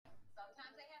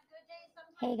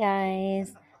Hey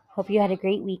guys, hope you had a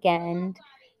great weekend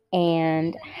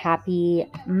and happy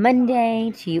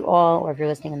Monday to you all, or if you're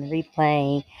listening on the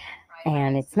replay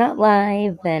and it's not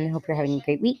live, then hope you're having a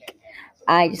great week.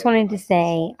 I just wanted to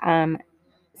say,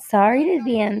 sorry in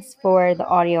advance for the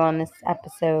audio on this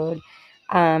episode.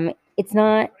 It's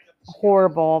not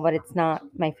horrible, but it's not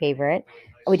my favorite.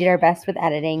 We did our best with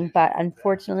editing, but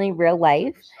unfortunately, real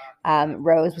life,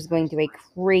 Rose was going through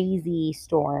a crazy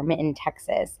storm in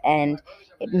Texas and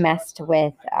it messed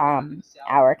with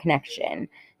our connection.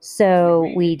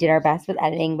 So we did our best with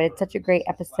editing, but it's such a great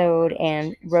episode,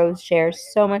 and Rose shares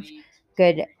so much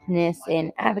goodness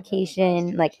in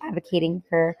avocation, like advocating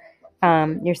for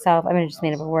yourself. I mean, I just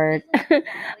made up a word.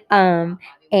 um,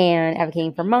 and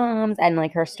advocating for moms and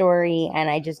like her story. And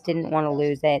I just didn't want to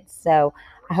lose it. So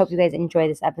I hope you guys enjoy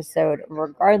this episode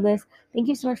regardless. Thank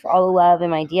you so much for all the love in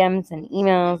my DMs and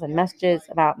emails and messages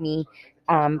about me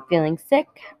feeling sick.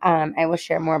 I will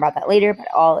share more about that later, but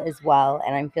all is well.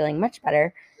 And I'm feeling much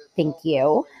better. Thank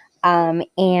you.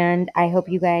 And I hope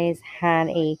you guys had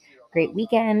a great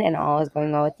weekend and all is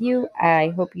going well with you.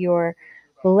 I hope you're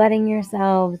letting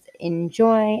yourselves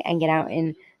enjoy and get out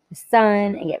in the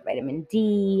sun and get vitamin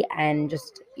D and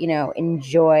just,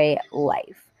 enjoy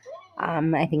life.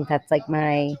 I think that's like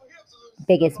my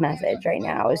biggest message right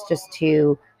now is just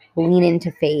to lean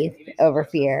into faith over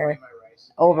fear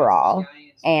overall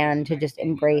and to just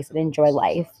embrace and enjoy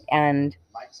life and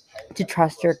to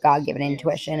trust your God given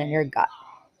intuition and your gut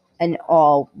in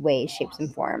all ways, shapes,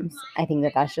 and forms. I think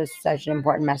that that's just such an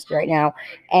important message right now.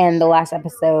 And the last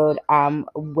episode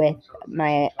with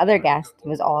my other guest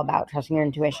was all about trusting your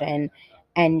intuition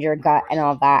and your gut and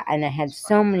all that. And I had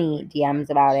so many DMs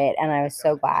about it. And I was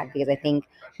so glad because I think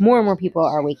more and more people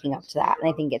are waking up to that. And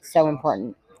I think it's so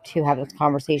important to have those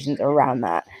conversations around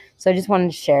that. So I just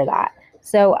wanted to share that.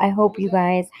 So I hope you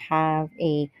guys have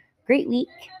a great week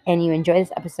and you enjoy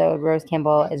this episode. Rose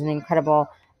Campbell is an incredible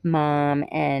mom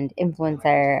and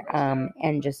influencer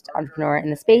and just entrepreneur in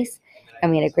the space.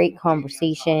 And we had a great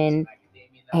conversation.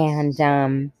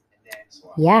 And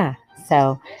yeah,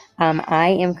 so I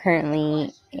am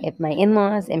currently at my in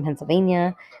laws in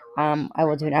Pennsylvania. I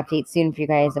will do an update soon for you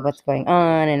guys of what's going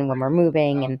on and when we're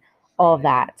moving and all of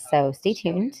that. So stay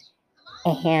tuned.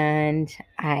 And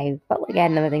I felt like I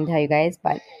had another thing to tell you guys,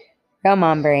 but real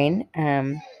mom brain.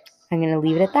 I'm going to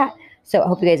leave it at that. So I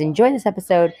hope you guys enjoy this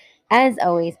episode. As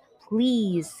always,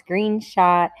 please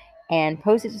screenshot and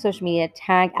post it to social media.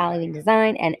 Tag Allie Levine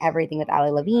Design and Everything with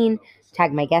Allie Levine.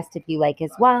 Tag my guest if you like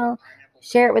as well.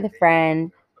 Share it with a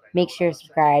friend. Make sure you're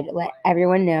subscribed. Let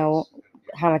everyone know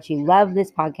how much you love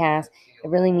this podcast. It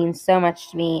really means so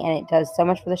much to me and it does so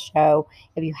much for the show.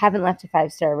 If you haven't left a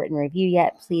 5-star written review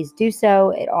yet, please do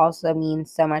so. It also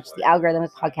means so much to the algorithm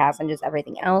of podcasts and just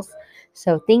everything else.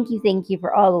 So thank you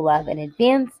for all the love in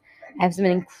advance. I have some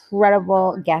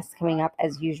incredible guests coming up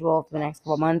as usual for the next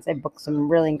couple months. I booked some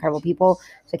really incredible people,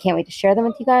 so I can't wait to share them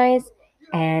with you guys.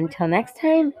 And until next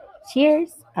time,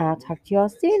 cheers. I'll talk to you all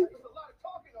soon.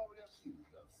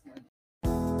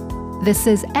 This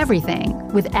is Everything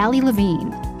with Allie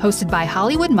Levine, hosted by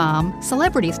Hollywood mom,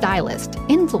 celebrity stylist,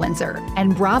 influencer,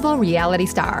 and Bravo reality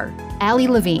star, Allie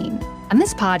Levine. On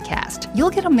this podcast,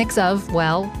 you'll get a mix of,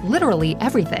 well, literally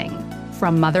everything.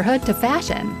 From motherhood to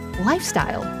fashion,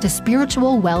 lifestyle to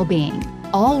spiritual well-being,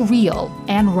 all real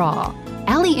and raw.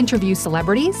 Allie interviews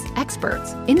celebrities,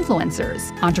 experts,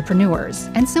 influencers, entrepreneurs,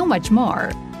 and so much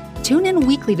more. Tune in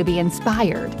weekly to be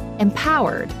inspired,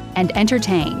 empowered, and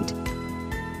entertained.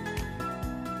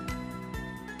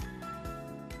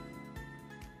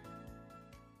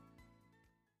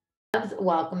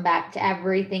 Welcome back to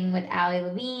Everything with Allie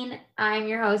Levine. I'm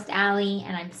your host, Allie,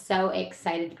 and I'm so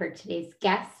excited for today's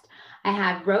guest. I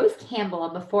have Rose Campbell.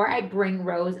 Before I bring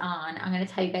Rose on, I'm going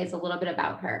to tell you guys a little bit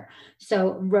about her.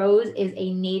 So Rose is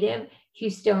a native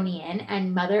Houstonian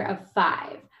and mother of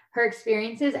 5. Her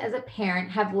experiences as a parent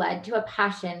have led to a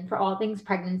passion for all things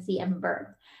pregnancy and birth.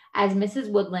 As Mrs.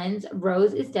 Woodlands,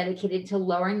 Rose is dedicated to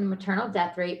lowering the maternal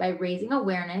death rate by raising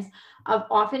awareness of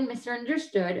often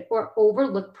misunderstood or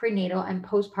overlooked prenatal and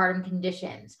postpartum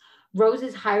conditions.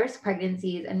 Rose's high-risk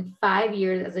pregnancies and 5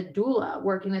 years as a doula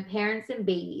working with parents and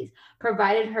babies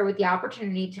provided her with the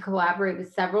opportunity to collaborate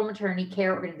with several maternity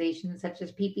care organizations such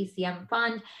as PPCM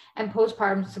Fund and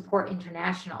Postpartum Support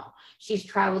International. She's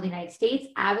traveled the United States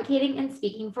advocating and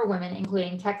speaking for women,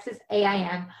 including Texas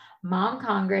AIM, Mom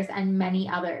Congress, and many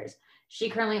others. She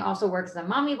currently also works as a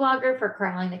mommy blogger for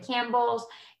Caroline the Campbells,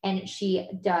 and she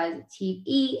does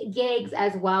TV gigs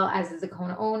as well as is a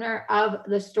co-owner of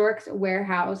the Storks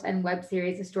Warehouse and web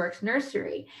series The Storks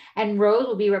Nursery. And Rose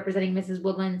will be representing Mrs.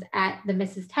 Woodlands at the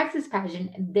Mrs. Texas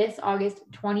pageant this August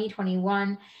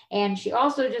 2021. And she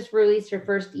also just released her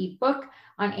first ebook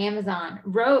on Amazon.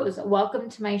 Rose, welcome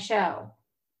to my show.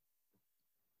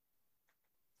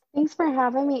 Thanks for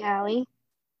having me, Allie.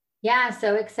 Yeah,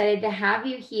 so excited to have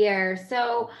you here.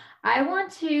 So I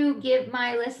want to give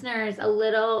my listeners a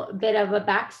little bit of a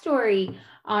backstory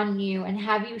on you and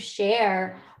have you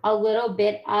share a little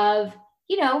bit of,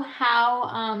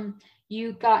 how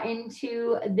you got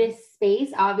into this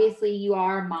space. Obviously, you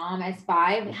are a mom as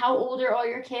 5. How old are all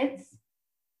your kids?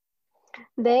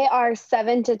 They are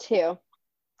 7 to 2.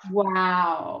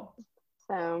 Wow.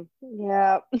 So,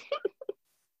 yeah.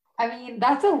 I mean,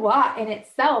 that's a lot in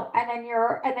itself. And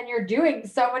then you're doing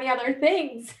so many other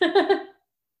things.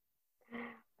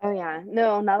 Oh yeah.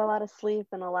 No, not a lot of sleep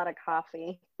and a lot of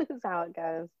coffee is how it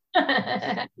goes.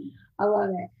 I love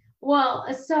it.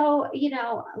 Well, so,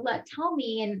 tell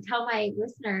me and tell my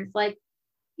listeners, like,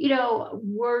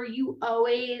 were you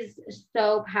always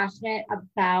so passionate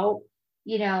about,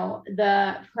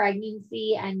 the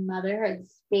pregnancy and motherhood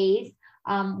space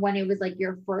when it was like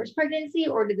your first pregnancy,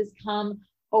 or did this come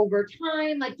over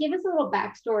time? Like, give us a little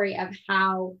backstory of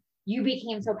how you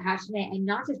became so passionate, and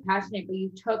not just passionate, but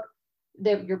you took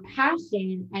your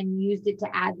passion and used it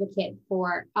to advocate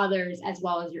for others as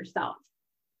well as yourself.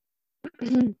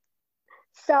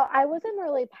 So I wasn't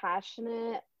really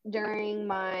passionate during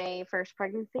my first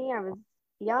pregnancy. I was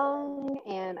young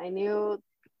and I knew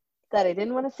that I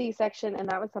didn't want a C-section, and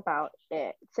that was about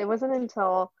it. So it wasn't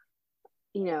until,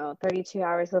 32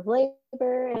 hours of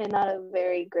labor and not a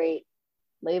very great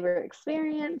labor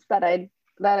experience that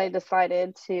I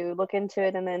decided to look into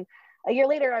it. And then a year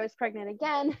later I was pregnant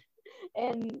again.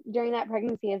 And during that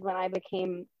pregnancy is when I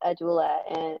became a doula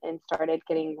and started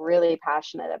getting really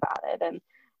passionate about it.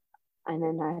 And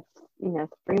then I,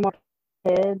 3 more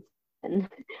kids, and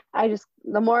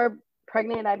the more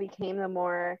pregnant I became, the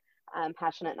more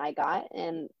passionate I got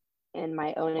in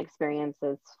my own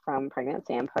experiences from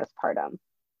pregnancy and postpartum.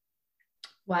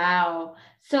 Wow.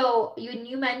 So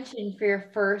you mentioned for your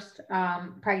first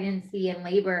pregnancy and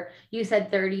labor, you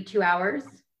said 32 hours?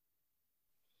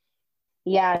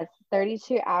 Yes,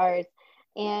 32 hours.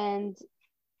 And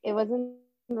it wasn't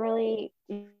really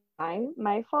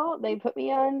my fault. They put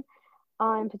me on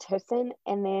Pitocin,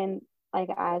 and then like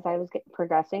as I was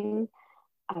progressing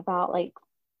about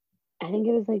I think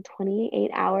it was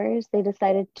 28 hours, they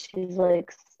decided to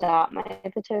stop my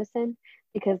Pitocin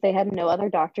because they had no other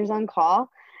doctors on call.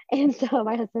 And so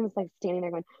my husband was standing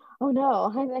there going, oh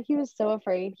no. He was so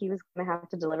afraid he was going to have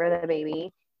to deliver the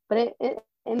baby, but it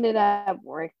ended up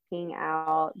working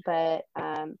out. But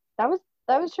that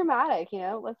was traumatic.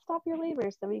 Let's stop your labor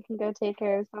so we can go take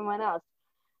care of someone else.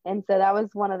 And so that was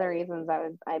one of the reasons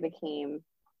I became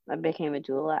a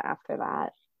doula after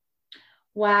that.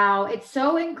 Wow, it's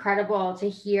so incredible to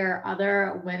hear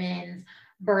other women's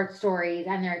birth stories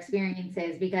and their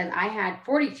experiences, because I had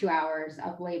 42 hours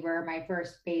of labor, my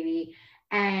first baby.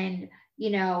 And,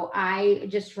 I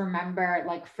just remember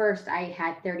first I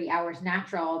had 30 hours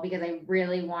natural because I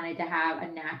really wanted to have a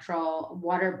natural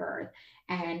water birth.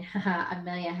 And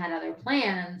Amelia had other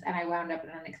plans, and I wound up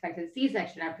in an unexpected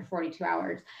C-section after 42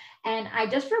 hours. And I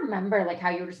just remember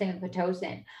how you were saying with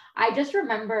Pitocin, I just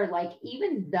remember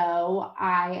even though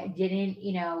I didn't,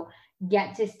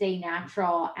 get to stay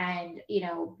natural and,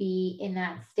 be in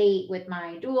that state with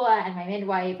my doula and my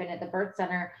midwife and at the birth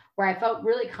center where I felt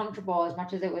really comfortable, as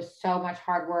much as it was so much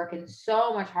hard work and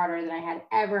so much harder than I had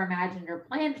ever imagined or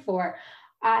planned for,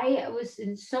 I was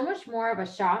in so much more of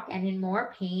a shock and in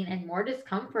more pain and more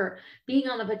discomfort being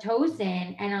on the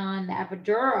Pitocin and on the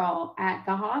epidural at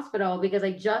the hospital, because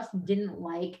I just didn't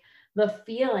like the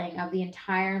feeling of the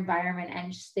entire environment.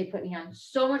 And they put me on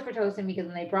so much Pitocin because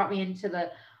when they brought me into the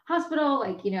hospital,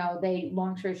 they,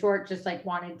 long story short, just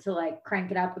wanted to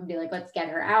crank it up and be let's get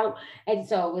her out. And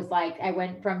so it was I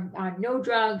went from no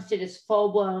drugs to just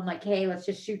full blown hey, let's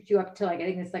just shoot you up to I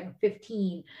think it's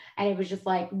 15. And it was just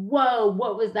whoa,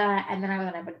 what was that? And then I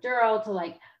was on epidural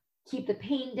to keep the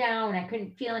pain down, and I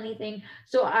couldn't feel anything.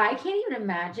 So I can't even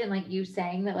imagine you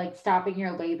saying that stopping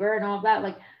your labor and all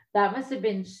that, that must have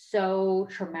been so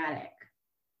traumatic.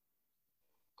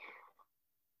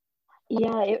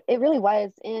 Yeah, it really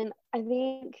was. And I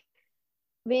think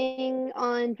being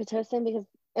on Pitocin, because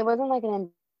it wasn't an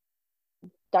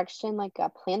induction, a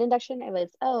planned induction. It was,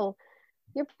 oh,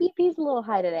 your BP's a little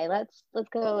high today. Let's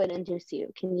go and induce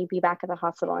you. Can you be back at the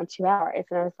hospital in 2 hours?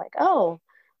 And I was oh,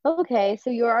 okay, so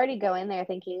you're already going there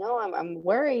thinking, oh, I'm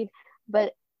worried,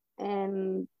 but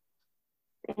and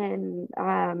and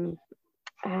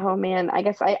oh man, I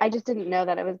guess I just didn't know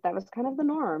that that was kind of the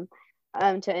norm,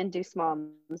 to induce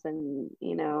moms, and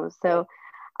so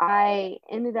I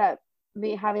ended up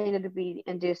having to be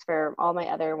induced for all my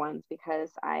other ones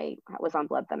because I was on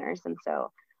blood thinners, and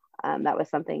so that was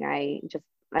something I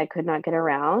could not get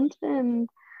around, and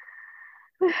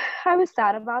I was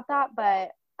sad about that.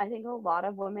 But I think a lot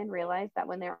of women realize that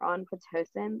when they're on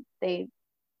pitocin,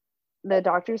 the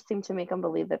doctors seem to make them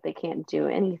believe that they can't do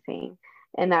anything.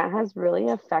 And that has really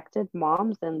affected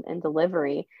moms and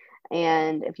delivery.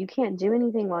 And if you can't do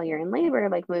anything while you're in labor,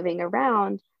 like moving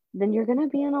around, then you're going to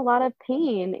be in a lot of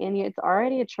pain. And it's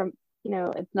already it's not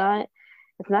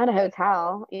a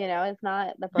hotel, it's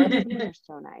not, the birth rooms are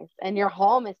so nice and your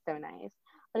home is so nice,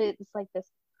 but it's like this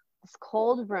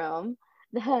cold room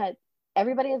that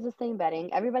everybody has the same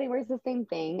bedding, everybody wears the same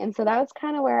thing. And so that was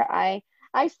kind of where I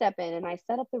step in and I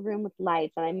set up the room with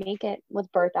lights and I make it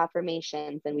with birth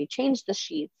affirmations, and we change the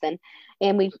sheets, and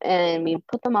we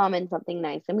put the mom in something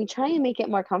nice, and we try and make it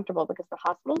more comfortable because the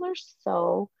hospitals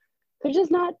they're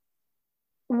just not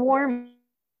warming,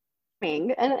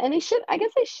 and I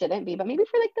guess they shouldn't be, but maybe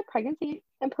for like the pregnancy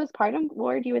and postpartum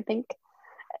ward, you would think,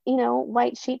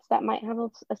 white sheets that might have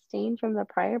a stain from the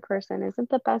prior person isn't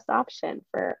the best option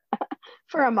for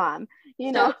for a mom,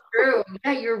 So true.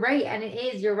 Yeah, you're right. And it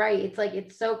is, you're right. It's like,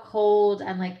 it's so cold,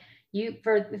 and like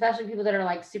for especially people that are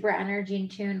like super energy in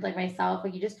tuned, like myself,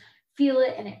 like you just feel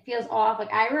it and it feels off.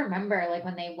 Like I remember like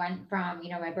when they went from,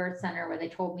 my birth center where they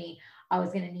told me I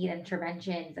was going to need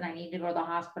interventions and I needed to go to the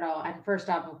hospital. And first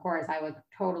off, of course, I was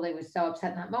so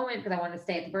upset in that moment because I wanted to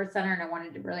stay at the birth center and I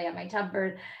wanted to really have my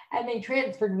temper, and they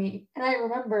transferred me. And I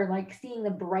remember like seeing the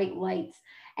bright lights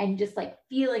and just like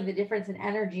feeling the difference in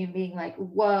energy and being like,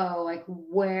 whoa, like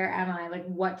where am I? Like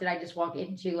what did I just walk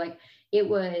into? Like it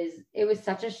was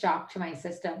such a shock to my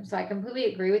system. So I completely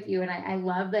agree with you. And I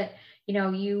love that,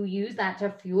 you use that to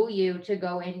fuel you to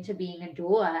go into being a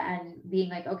doula and being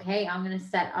like, okay, I'm going to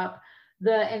set up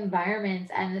the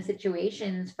environments and the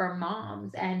situations for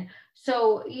moms. And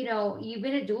so, you've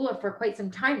been a doula for quite some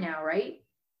time now, right?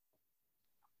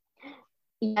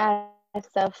 Yeah,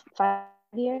 so 5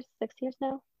 years, 6 years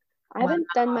now. I Wow. haven't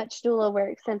done much doula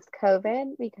work since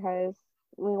COVID because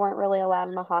we weren't really allowed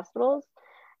in the hospitals.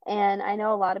 And I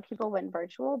know a lot of people went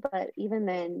virtual, but even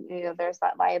then, there's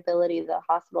that liability. The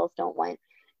hospitals don't want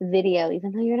video,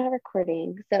 even though you're not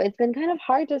recording. So it's been kind of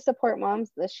hard to support moms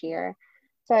this year.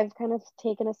 So I've kind of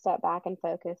taken a step back and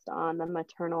focused on the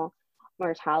maternal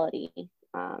mortality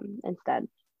instead.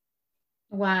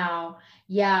 Wow.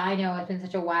 Yeah, I know it's been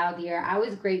such a wild year. I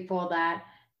was grateful that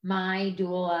my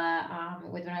doula,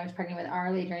 with when I was pregnant with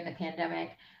Arlie during the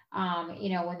pandemic,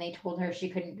 when they told her she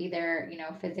couldn't be there,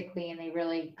 physically, and they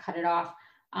really cut it off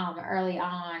early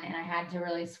on, and I had to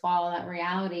really swallow that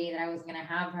reality that I was going to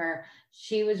have her.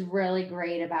 She was really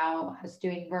great about us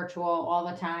doing virtual all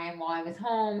the time while I was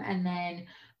home, and then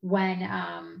when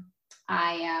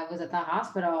I was at the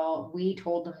hospital, we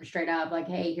told them straight up, like,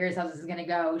 hey, here's how this is going to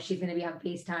go. She's going to be on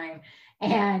FaceTime.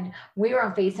 And we were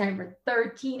on FaceTime for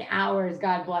 13 hours.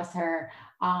 God bless her.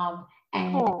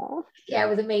 And Oh, yeah, it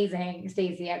was amazing,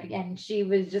 Stacey. And she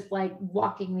was just like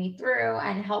walking me through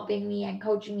and helping me and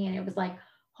coaching me. And it was like,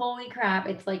 holy crap,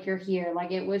 it's like you're here.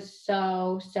 Like it was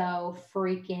so, so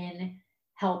freaking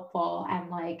helpful. And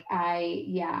like I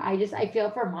feel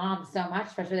for moms so much,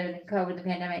 especially during COVID, the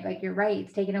pandemic. Like you're right,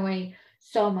 it's taken away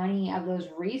so many of those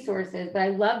resources. But I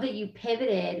love that you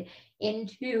pivoted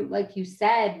into, like you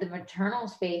said, the maternal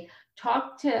space.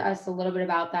 Talk to us a little bit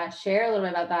about that, share a little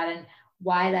bit about that, and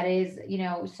why that is,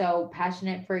 so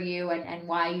passionate for you, and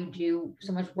why you do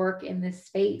so much work in this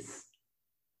space.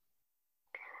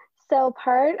 so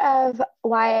part of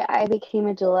why I became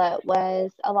a doula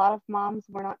was a lot of moms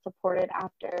were not supported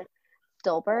after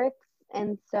stillbirths.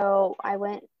 And so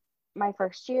my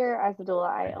first year as a doula,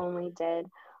 I only did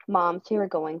moms who were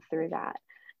going through that.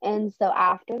 And so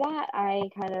after that, I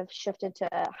kind of shifted to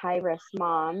high risk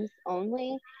moms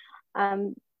only.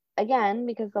 Um, Again,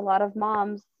 because a lot of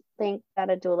moms think that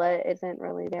a doula isn't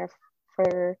really there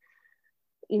for,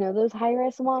 those high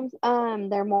risk moms.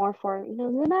 They're more for,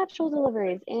 the natural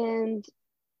deliveries. And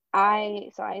I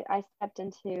stepped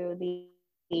into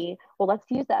well, let's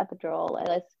use the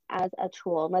epidural as a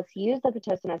tool. Let's use the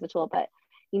Pitocin as a tool, but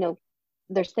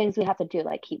there's things we have to do,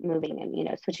 like keep moving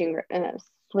and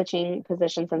switching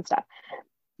positions and stuff.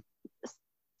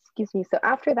 Excuse me. So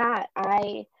after that,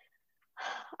 I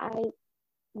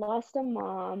lost a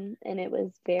mom, and it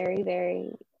was very,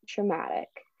 very traumatic.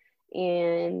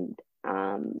 And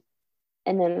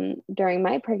then during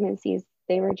my pregnancies,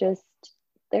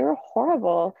 they were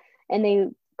horrible, and they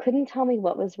couldn't tell me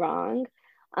what was wrong.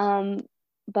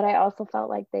 But I also felt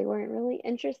like they weren't really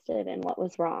interested in what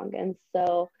was wrong. And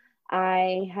so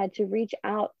I had to reach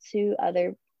out to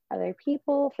other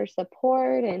people for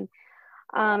support. And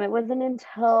it wasn't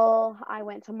until I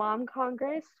went to Mom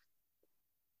Congress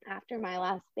after my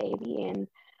last baby, and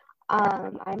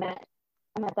I met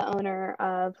the owner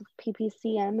of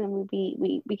PPCM, and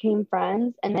we became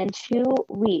friends. And then 2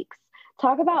 weeks,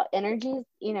 talk about energies,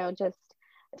 just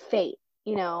fate,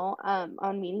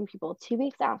 on meeting people. 2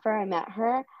 weeks after I met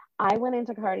her, I went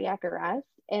into cardiac arrest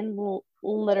and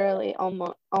literally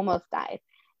almost died.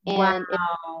 And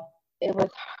Wow. it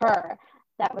was her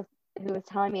who was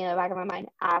telling me in the back of my mind,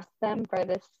 ask them for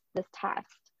this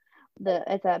test.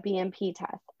 It's a BMP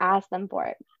test. Ask them for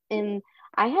it. And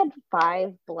I had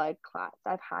 5 blood clots.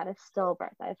 I've had a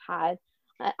stillbirth. I've had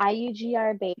an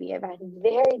IUGR baby. I've had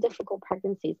very difficult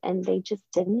pregnancies, and they just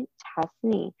didn't test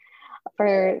me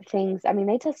for things. I mean,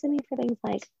 they tested me for things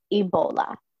like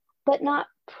Ebola, but not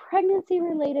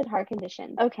pregnancy-related heart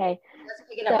conditions. Okay.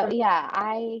 So yeah,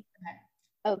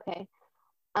 okay.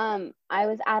 I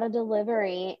was at a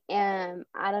delivery and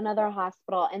at another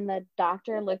hospital, and the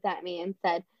doctor looked at me and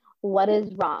said, "What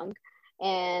is wrong?"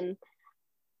 And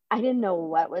I didn't know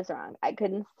what was wrong. I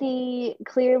couldn't see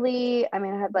clearly. I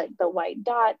mean, I had like the white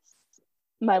dots.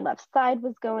 My left side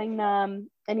was going numb,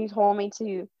 and he told me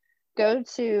to go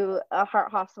to a heart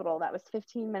hospital that was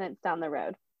 15 minutes down the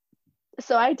road.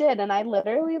 So I did, and I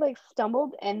literally like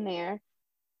stumbled in there,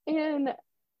 and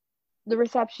the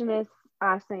receptionist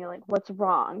asked me like, "What's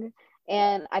wrong?"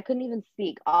 And I couldn't even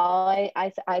speak. All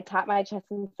I tapped my chest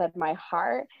and said, "My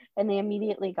heart," and they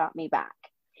immediately got me back.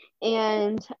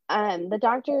 And the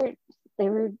doctor, they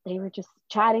were just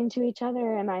chatting to each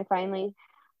other, and I finally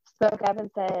spoke up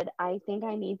and said, "I think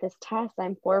I need this test.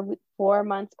 I'm 4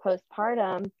 months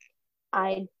postpartum.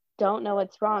 I don't know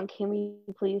what's wrong. Can we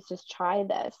please just try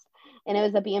this?" And it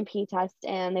was a BMP test,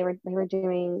 and they were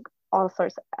doing all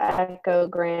sorts of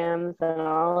echograms and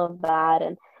all of that,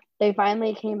 and they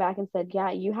finally came back and said,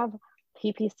 "Yeah, you have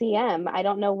PPCM. I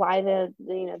don't know why the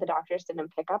doctors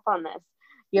didn't pick up on this.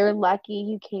 You're lucky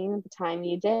you came at the time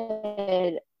you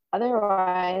did.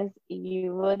 Otherwise,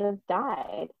 you would have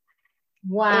died."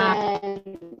 Wow.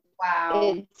 And Wow.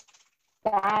 it's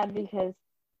sad because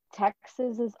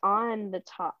Texas is on the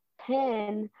top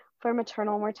 10 for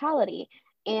maternal mortality.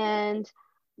 And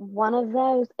one of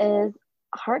those is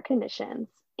heart conditions,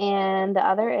 and the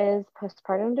other is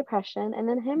postpartum depression, and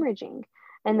then hemorrhaging.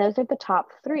 And those are the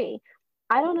top 3.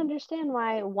 I don't understand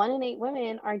why 1 in 8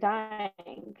 women are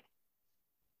dying.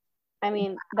 I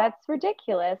mean, that's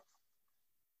ridiculous.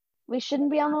 We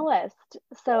shouldn't be on the list.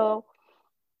 So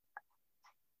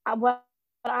what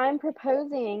I'm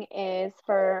proposing is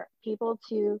for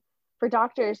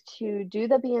doctors to do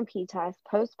the BMP test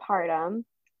postpartum,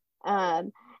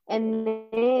 and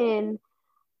then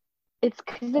it's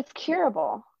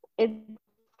curable.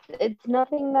 It's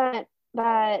nothing that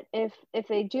if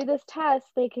they do this test,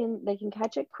 they can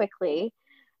catch it quickly.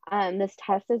 This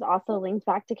test is also linked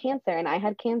back to cancer, and I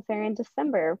had cancer in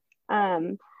December,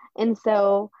 and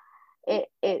so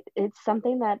it's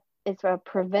something that it's a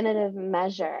preventative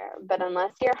measure. But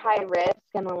unless you're high risk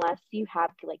and unless you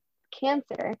have like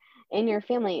cancer in your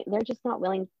family, they're just not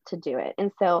willing to do it.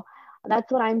 And so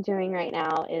that's what I'm doing right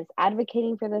now, is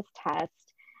advocating for this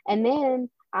test. And then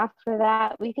after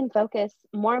that, we can focus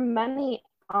more money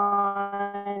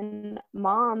on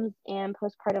moms and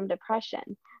postpartum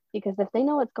depression, because if they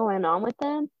know what's going on with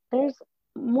them, there's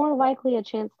more likely a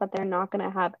chance that they're not going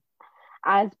to have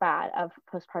as bad of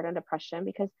postpartum depression,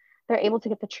 because they're able to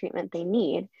get the treatment they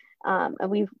need.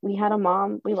 We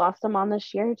lost a mom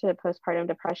this year to postpartum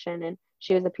depression, and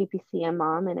she was a PPCM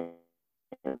mom, and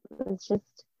it was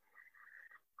just,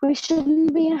 we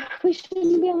shouldn't be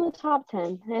on the top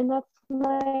 10. And that's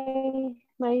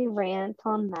my rant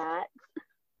on that.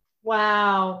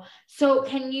 Wow. So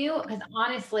can you, because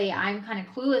honestly, I'm kind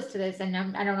of clueless to this, and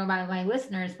I don't know about my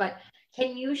listeners, but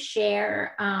can you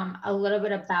share a little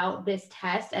bit about this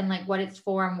test and like what it's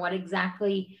for and what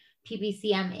exactly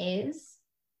PPCM is?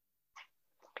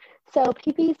 So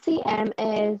PPCM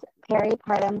is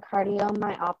peripartum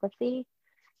cardiomyopathy,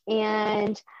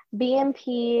 and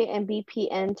BMP and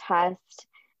BPN test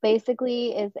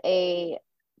basically is a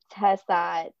test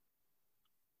that,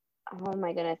 oh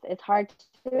my goodness, it's hard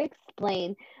to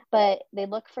explain, but they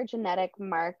look for genetic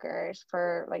markers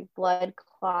for like blood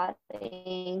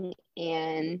clotting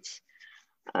and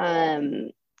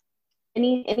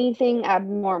anything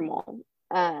abnormal,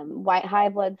 white high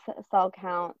blood cell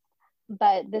count.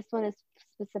 But this one is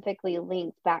specifically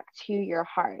linked back to your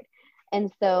heart.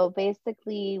 And so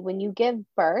basically, when you give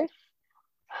birth,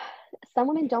 some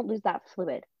women don't lose that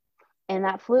fluid. And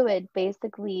that fluid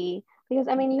basically, because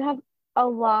I mean, you have a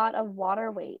lot of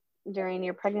water weight during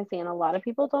your pregnancy, and a lot of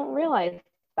people don't realize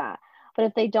that. But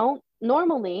if they don't,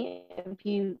 normally, if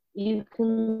you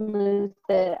can lose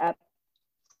it at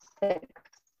 6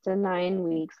 to 9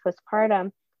 weeks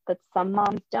postpartum, but some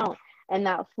moms don't. And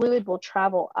that fluid will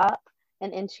travel up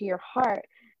and into your heart.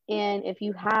 And if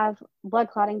you have blood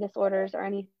clotting disorders or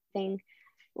anything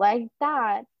like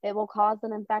that, it will cause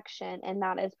an infection. And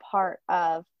that is part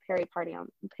of peripartum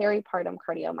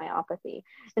cardiomyopathy.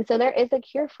 And so there is a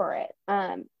cure for it.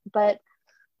 But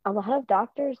a lot of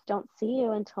doctors don't see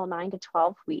you until 9 to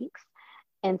 12 weeks.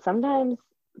 And sometimes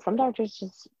some doctors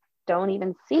just don't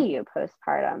even see you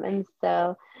postpartum. And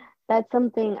so that's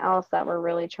something else that we're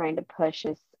really trying to push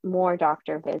is more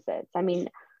doctor visits. I mean,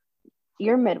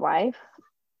 your midwife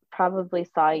probably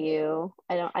saw you.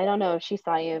 I don't know if she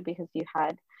saw you because you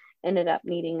had ended up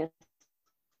needing a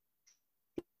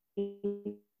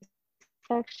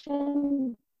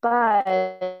C-section,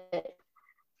 but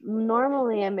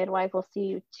normally a midwife will see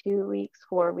you 2 weeks,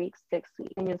 4 weeks, 6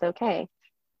 weeks, and it's okay.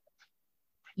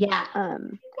 Yeah.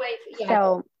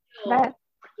 So that,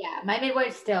 yeah, my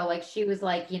midwife still, like, she was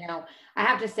like, I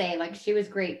have to say, like, she was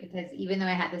great because even though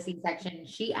I had the C-section,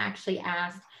 she actually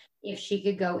asked if she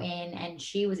could go in, and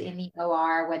she was in the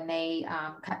OR when they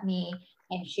cut me,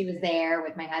 and she was there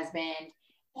with my husband,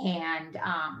 and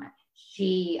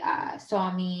she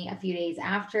saw me a few days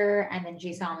after, and then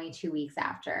she saw me 2 weeks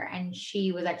after, and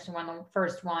she was actually one of the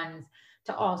first ones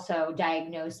to also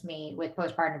diagnose me with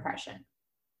postpartum depression.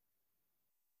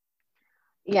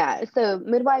 Yeah, so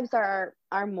midwives are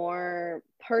more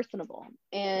personable,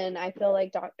 and I feel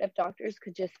like if doctors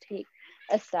could just take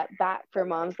a step back for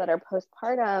moms that are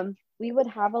postpartum, we would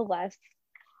have less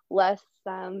moms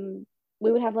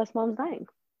dying,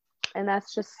 and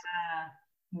that's just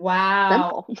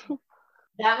wow. simple.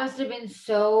 That must have been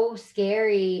so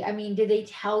scary. I mean, did they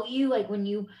tell you, like, when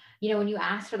you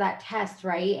asked for that test,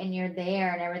 right, and you're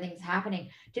there and everything's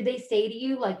happening, did they say to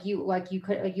you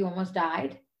you almost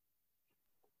died?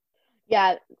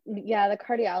 Yeah, the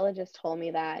cardiologist told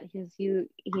me that. He's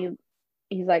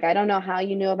like, I don't know how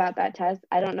you knew about that test.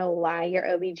 I don't know why your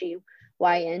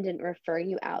OBGYN didn't refer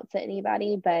you out to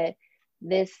anybody, but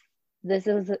this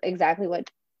is exactly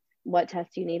what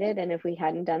test you needed. And if we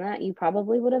hadn't done that, you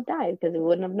probably would have died because we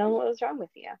wouldn't have known what was wrong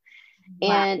with you.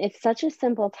 Wow. And it's such a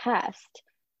simple test,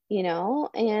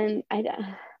 and I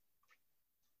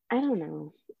don't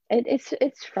know.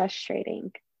 It's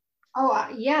frustrating. Oh,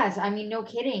 yes. I mean, no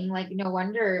kidding. Like, no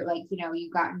wonder, like,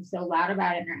 you've gotten so loud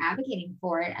about it and are advocating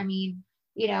for it. I mean,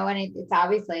 and it's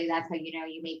obviously that's how,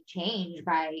 you make change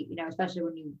by, especially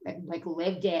when you like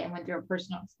lived it and went through a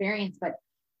personal experience. But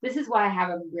this is why I have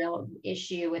a real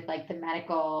issue with like the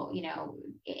medical,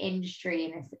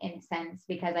 industry in a sense,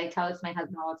 because I tell this to my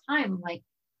husband all the time. I'm like,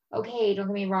 okay, don't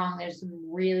get me wrong. There's some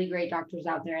really great doctors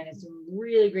out there and there's some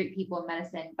really great people in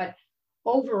medicine, but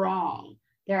overall,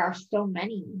 there are so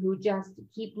many who just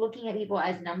keep looking at people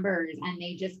as numbers, and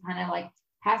they just kind of like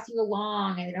pass you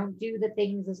along, and they don't do the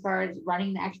things as far as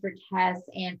running the extra tests.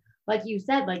 And like you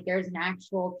said, like there's an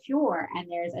actual cure and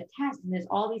there's a test and there's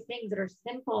all these things that are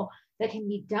simple that can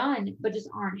be done, but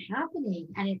just aren't happening.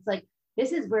 And it's like,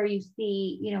 this is where you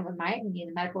see, in my opinion,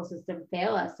 the medical system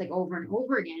fail us like over and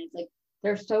over again. It's like,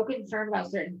 they're so concerned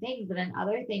about certain things, but then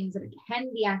other things that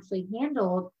can be actually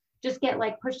handled just get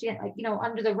like pushed in, like,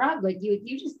 under the rug. Like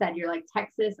you just said, you're like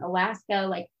Texas, Alaska,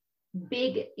 like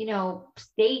big,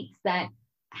 states that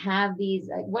have these,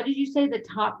 like, what did you say, the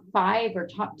top 5 or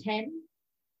top 10?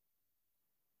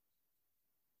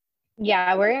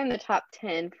 Yeah, we're in the top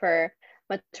 10 for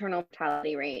maternal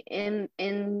mortality rate in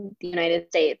the United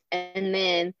States. And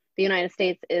then the United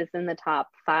States is in the top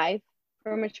 5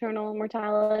 for maternal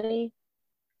mortality.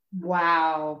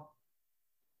 Wow.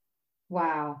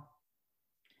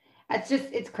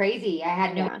 It's crazy. I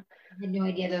had no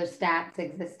idea those stats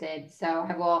existed. So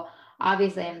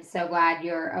obviously I'm so glad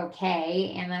you're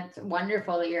okay. And that's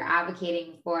wonderful that you're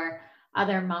advocating for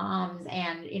other moms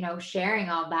and, sharing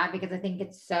all that, because I think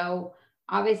it's so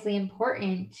obviously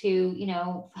important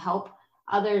to, help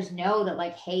others know that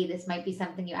like, hey, this might be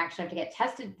something you actually have to get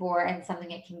tested for and something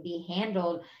that can be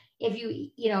handled if you,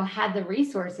 had the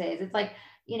resources. It's like,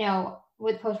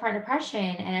 with postpartum depression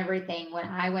and everything, when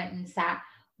I went and sat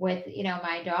with,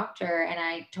 my doctor and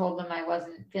I told them I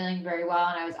wasn't feeling very well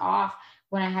and I was off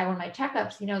when I had one of my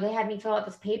checkups, they had me fill out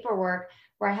this paperwork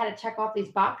where I had to check off these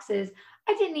boxes.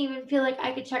 I didn't even feel like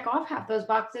I could check off half those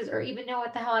boxes or even know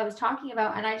what the hell I was talking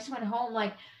about. And I just went home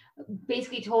like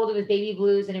basically told it was baby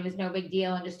blues and it was no big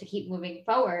deal and just to keep moving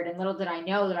forward. And little did I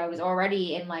know that I was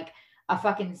already in like a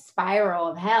fucking spiral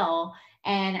of hell.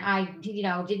 And I,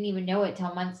 didn't even know it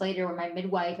till months later when my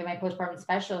midwife and my postpartum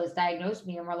specialist diagnosed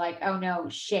me and were like, oh no,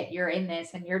 shit, you're in this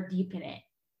and you're deep in it.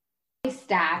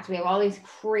 Stats, we have all these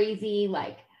crazy,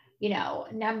 like,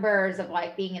 numbers of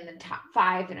like being in the top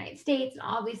 5 in the United States and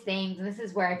all these things. And this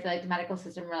is where I feel like the medical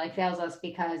system really fails us,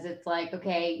 because it's like,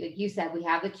 okay, like you said, we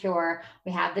have the cure,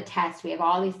 we have the test, we have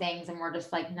all these things, and we're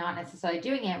just like not necessarily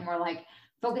doing it. And we're like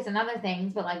focused on other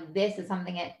things, but like this is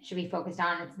something that should be focused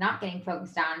on. It's not getting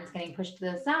focused on, it's getting pushed to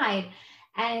the side.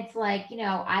 And it's like,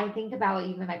 I think about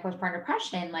even my postpartum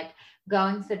depression, like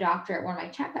going to the doctor at one of my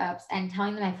checkups and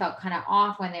telling them I felt kind of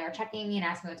off when they were checking me and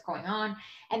asking me what's going on.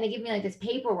 And they give me like this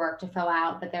paperwork to fill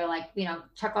out that they're like,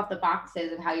 check off the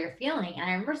boxes of how you're feeling. And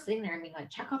I remember sitting there and being like,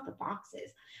 check off the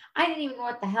boxes. I didn't even know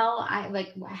what the hell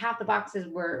half the boxes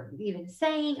were even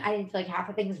saying. I didn't feel like half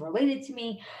the things related to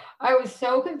me. I was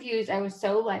so confused. I was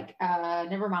so like,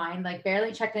 never mind, like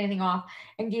barely checked anything off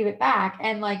and gave it back.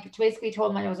 And like basically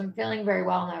told them I wasn't feeling very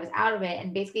well and I was out of it,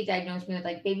 and basically diagnosed me with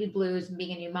like baby blues and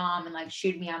being a new mom, and like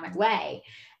shooed me on my way.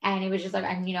 And it was just like,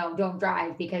 and don't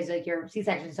drive because like your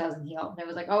C-section still hasn't healed. And it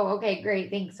was like, oh, okay,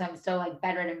 great, thanks. So I'm still like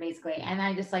bedridden basically. And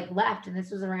I just like left. And this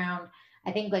was around,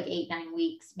 I think like 8-9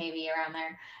 weeks, maybe around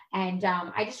there. And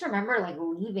I just remember like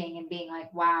leaving and being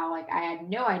like, wow, like I had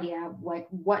no idea like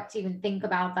what to even think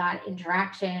about that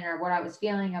interaction or what I was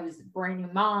feeling. I was a brand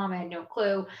new mom, I had no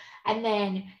clue. And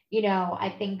then,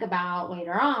 I think about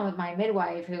later on with my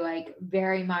midwife who like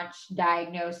very much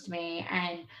diagnosed me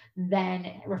and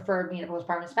then referred me to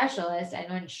postpartum specialist. And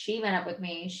when she met up with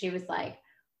me, she was like,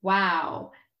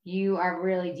 wow, you are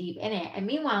really deep in it. And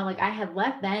meanwhile, like I had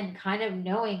left then kind of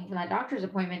knowing from that doctor's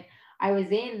appointment, I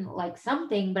was in like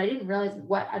something, but I didn't realize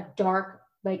what a dark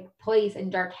like place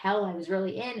and dark hell I was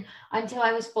really in until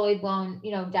I was fully blown,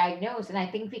 diagnosed. And I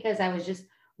think because I was just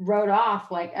wrote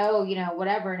off like, oh,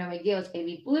 whatever, no big deal, it's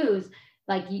baby blues.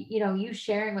 Like, you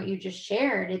sharing what you just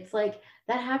shared, it's like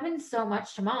that happens so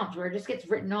much to moms where it just gets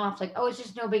written off like, oh, it's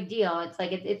just no big deal. It's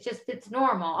like, it's just, it's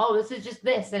normal. Oh, this is just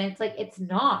this. And it's like, it's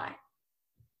not.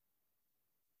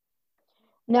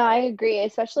 No, I agree,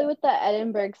 especially with the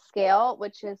Edinburgh scale,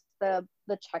 which is the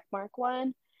check mark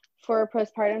one for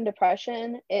postpartum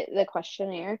depression, the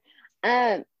questionnaire.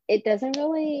 It doesn't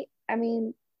really, I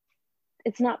mean,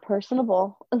 it's not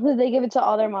personable. They give it to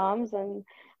all their moms, and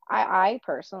I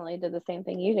personally did the same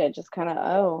thing you did, just kind of,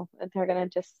 oh, they're gonna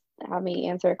just have me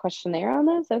answer a questionnaire on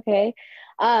this, okay?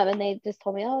 And they just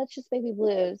told me, oh, it's just baby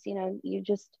blues, you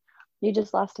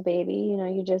just lost a baby,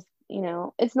 you just,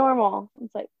 it's normal.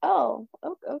 It's like, oh,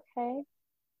 okay,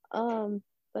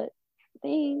 but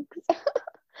thanks.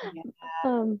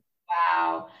 Yeah.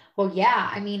 Wow. Well, yeah.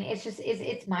 I mean,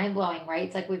 it's mind blowing, right?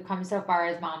 It's like we've come so far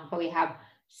as moms, but we have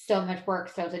so much work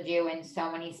still to do in so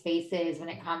many spaces when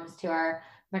it comes to our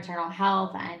maternal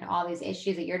health and all these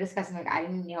issues that you're discussing. Like, I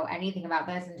didn't know anything about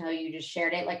this until you just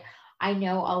shared it. Like, I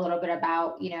know a little bit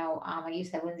about, like you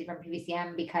said, Lindsay from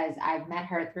PVCM, because I've met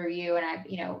her through you and I've,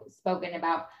 spoken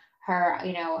about her,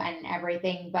 and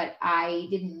everything, but I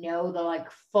didn't know the like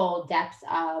full depths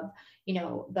of,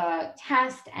 the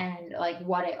test and like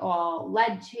what it all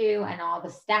led to and all the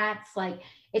stats. Like,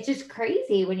 it's just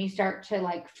crazy when you start to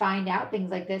like find out things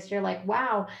like this. You're like,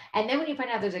 wow. And then when you find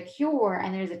out there's a cure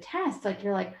and there's a test, like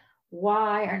you're like,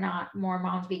 why are not more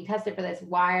moms being tested for this?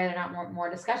 Why are there not more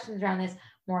discussions around this?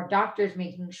 More doctors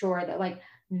making sure that like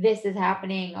this is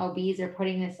happening. OBs are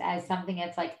putting this as something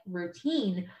that's like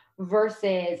routine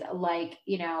versus like,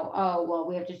 oh, well,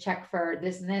 we have to check for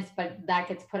this and this, but that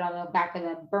gets put on the back of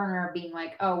the burner being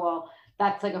like, oh, well,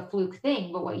 that's like a fluke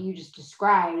thing. But what you just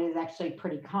described is actually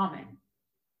pretty common.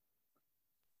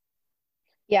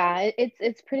 Yeah,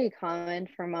 it's pretty common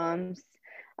for moms.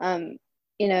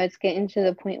 It's getting to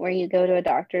the point where you go to a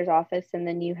doctor's office and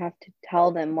then you have to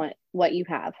tell them what you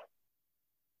have.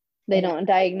 They don't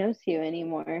diagnose you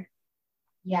anymore.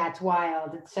 Yeah, it's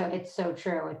wild. It's so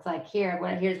true. It's like here's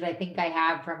what I think I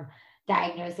have from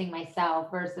diagnosing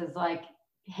myself versus like,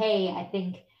 hey, I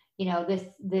think,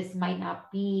 this might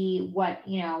not be what,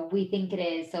 we think it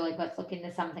is. So like, let's look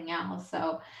into something else.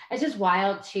 So it's just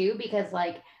wild too, because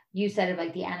like you said of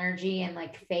like the energy and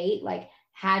like fate, like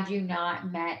had you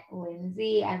not met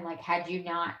Lindsay and like, had you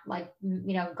not like,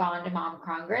 gone to Mom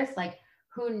Congress, like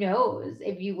who knows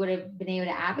if you would have been able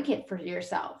to advocate for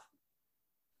yourself.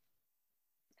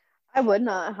 I would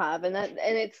not have. And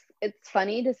it's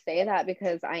funny to say that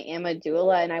because I am a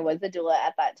doula and I was a doula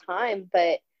at that time,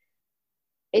 but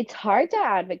it's hard to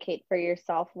advocate for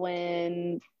yourself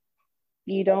when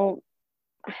you don't,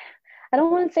 I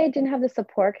don't want to say I didn't have the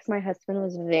support, because my husband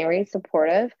was very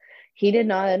supportive. He did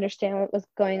not understand what was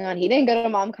going on. He didn't go to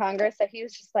Mom Congress, so he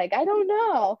was just like, I don't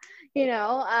know,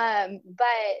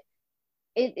 but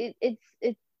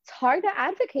it's hard to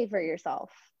advocate for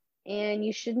yourself, and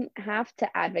you shouldn't have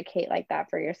to advocate like that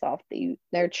for yourself.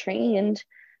 They're trained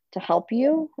to help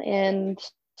you, and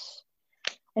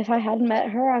if I hadn't met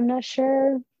her, I'm not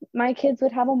sure my kids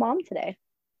would have a mom today.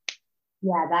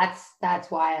 Yeah,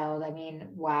 that's wild. I mean,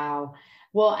 wow.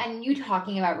 Well, and you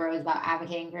talking about, Rose, about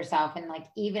advocating for yourself, and like,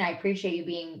 even I appreciate you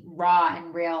being raw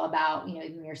and real about,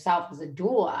 even yourself as a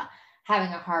doula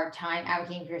having a hard time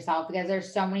advocating for yourself, because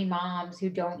there's so many moms who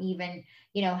don't even,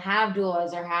 have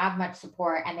doulas or have much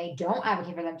support, and they don't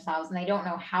advocate for themselves, and they don't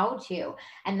know how to.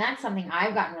 And that's something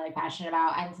I've gotten really passionate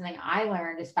about, and something I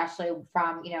learned, especially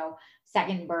from,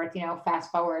 second birth,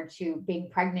 fast forward to being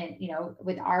pregnant,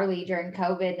 with Arlie during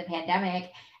COVID, the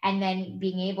pandemic, and then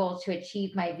being able to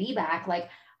achieve my VBAC. Like,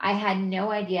 I had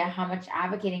no idea how much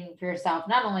advocating for yourself,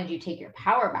 not only do you take your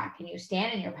power back and you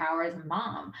stand in your power as a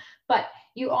mom, but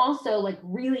you also like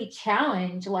really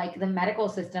challenge like the medical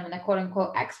system and the quote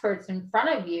unquote experts in front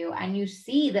of you. And you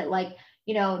see that like,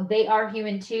 they are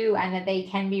human too, and that they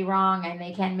can be wrong and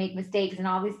they can make mistakes and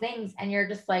all these things. And you're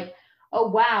just like, oh,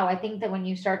 wow. I think that when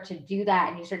you start to do that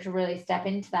and you start to really step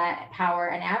into that power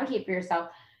and advocate for yourself,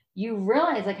 you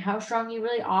realize like how strong you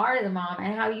really are as a mom,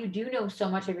 and how you do know so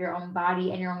much of your own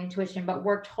body and your own intuition. But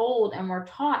we're told and we're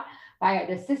taught by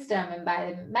the system and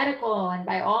by the medical and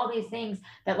by all these things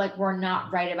that like we're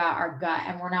not right about our gut,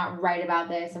 and we're not right about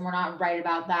this, and we're not right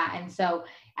about that. And so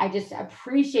I just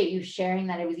appreciate you sharing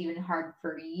that it was even hard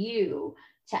for you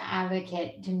to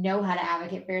advocate, to know how to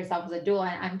advocate for yourself as a doula.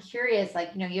 And I'm curious, like,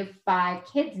 you have 5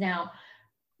 kids now.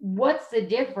 What's the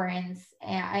difference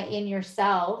in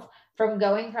yourself from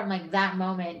going from like that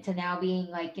moment to now being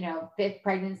like, 5th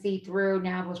pregnancy through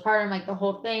now postpartum, like the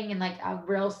whole thing, and like a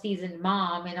real seasoned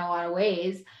mom in a lot of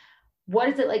ways? What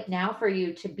is it like now for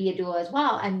you to be a doula as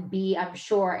well, and be, I'm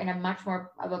sure, in a much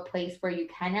more of a place where you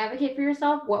can advocate for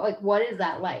yourself? What is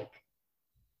that like?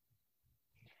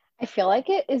 I feel like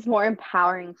it is more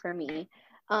empowering for me.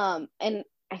 And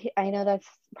I know that's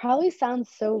probably sounds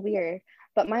so weird,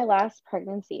 but my last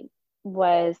pregnancy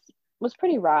was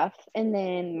pretty rough. And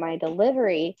then my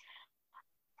delivery,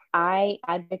 I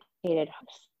advocated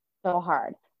so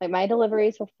hard. Like my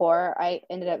deliveries before, I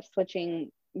ended up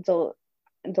switching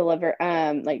deliver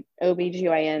like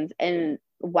OBGYNs, and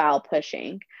while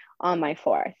pushing on my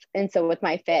 4th. And so with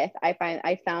my 5th,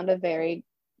 I found a very,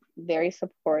 very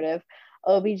supportive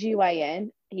OBGYN.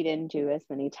 He didn't do as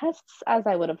many tests as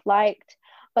I would have liked,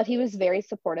 but he was very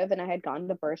supportive, and I had gone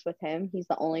to birth with him. He's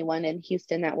the only one in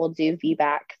Houston that will do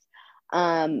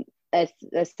VBACs,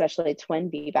 especially twin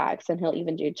VBACs, and he'll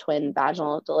even do twin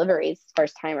vaginal deliveries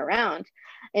first time around.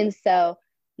 And so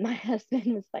my husband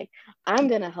was like, I'm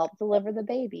going to help deliver the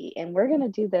baby, and we're going to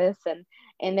do this.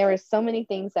 And there were so many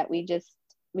things that we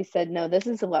said, no, this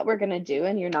is what we're going to do.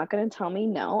 And you're not going to tell me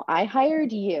no. I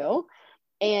hired you,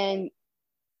 and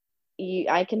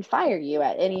I can fire you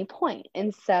at any point.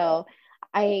 And so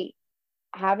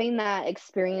having that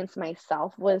experience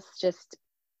myself was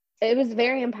it was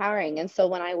very empowering. And so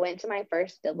when I went to my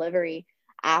first delivery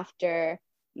after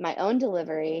my own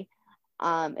delivery,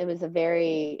 it was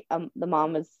the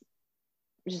mom was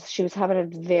she was having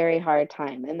a very hard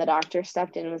time, and the doctor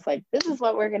stepped in and was like, this is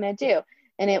what we're going to do.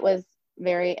 And it was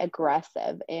very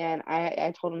aggressive. And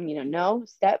I told him, no,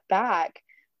 step back.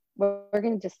 We're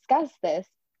going to discuss this,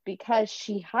 because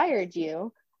she hired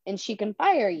you and she can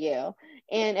fire you.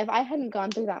 And if I hadn't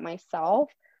gone through that myself,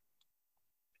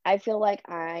 I feel like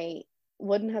I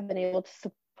wouldn't have been able to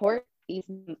support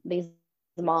these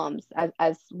moms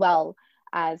as well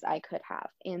as I could have.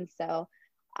 And so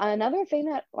another thing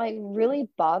that like really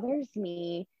bothers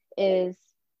me is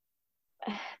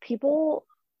people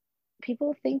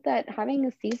think that having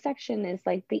a C-section is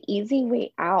like the easy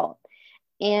way out.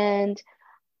 And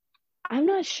I'm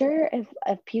not sure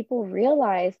if people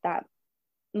realize that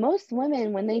most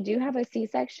women, when they do have a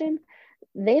C-section,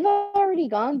 they've already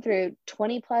gone through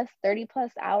 20 plus, 30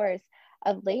 plus hours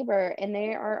of labor, and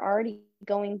they are already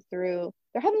they're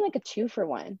having like a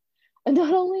 2-for-1. And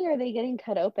not only are they getting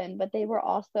cut open, but they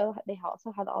also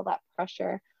had all that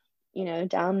pressure,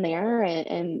 down there.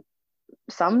 And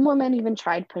some women even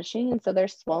tried pushing, and so they're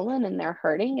swollen and they're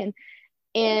hurting.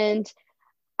 And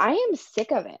I am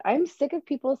sick of it. I'm sick of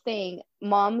people saying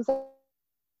moms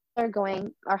are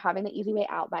having the easy way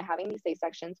out by having these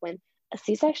C-sections, when a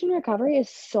C-section recovery is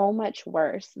so much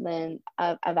worse than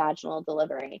a vaginal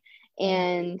delivery.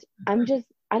 And I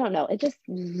don't know, it just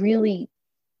really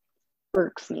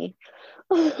irks me.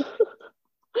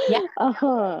 Yeah. Um,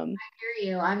 I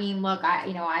hear you. I mean, look, I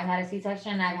had a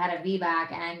C-section, I've had a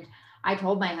VBAC, and I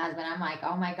told my husband, I'm like,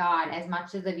 oh my God, as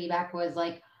much as the VBAC was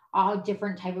like all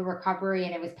different type of recovery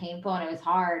and it was painful and it was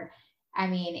hard. I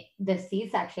mean, the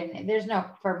C-section,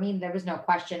 for me, there was no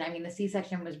question. I mean, the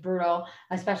C-section was brutal,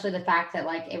 especially the fact that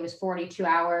like it was 42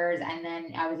 hours and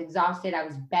then I was exhausted. I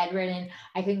was bedridden.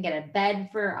 I couldn't get a bed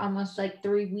for almost like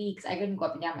 3 weeks. I couldn't go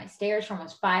up and down my stairs for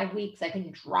almost 5 weeks. I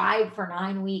couldn't drive for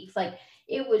 9 weeks. Like,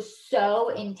 it was so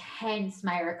intense.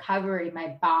 My recovery,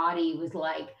 my body was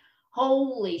like,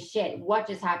 holy shit, what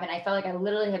just happened? I felt like I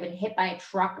literally had been hit by a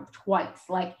truck twice.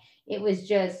 Like, it was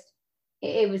just,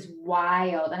 it was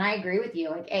wild. And I agree with you.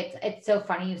 Like, it's so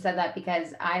funny you said that,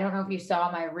 because I don't know if you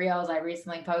saw my reels I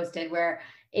recently posted, where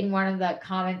in one of the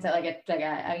comments that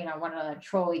one of the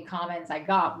trolly comments I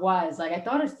got was like, I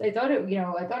thought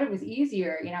it was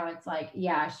easier. It's like,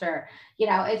 yeah, sure.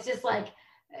 It's just like,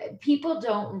 people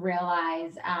don't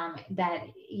realize that,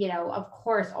 of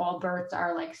course, all births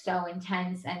are like so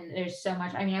intense and there's so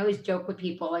much. I mean, I always joke with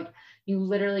people, like, you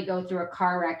literally go through a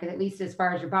car wreck, at least as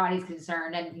far as your body's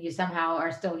concerned, and you somehow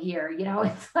are still here.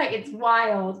 It's like, it's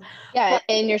wild. yeah,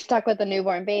 and you're stuck with a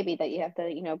newborn baby that you have to,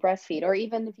 breastfeed, or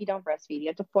even if you don't breastfeed, you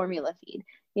have to formula feed,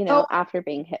 Oh, after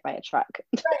being hit by a truck.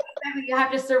 exactly. You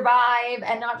have to survive,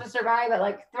 and not just survive, but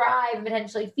like thrive and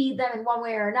potentially feed them in one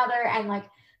way or another, and like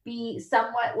be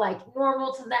somewhat like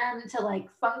normal to them, to like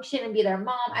function and be their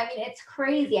mom. I mean, it's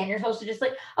crazy. And you're supposed to just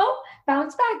like, oh,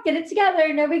 bounce back, get it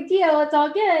together, no big deal, it's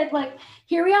all good. Like,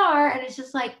 here we are. And it's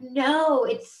just like, no,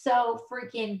 it's so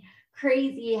freaking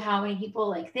crazy how many people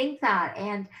like think that.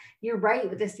 And you're right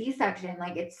with the C-section,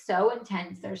 like, it's so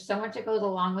intense. There's so much that goes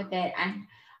along with it. And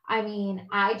I mean,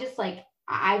 I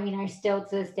still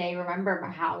to this day remember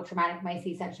how traumatic my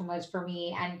C-section was for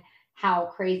me, and how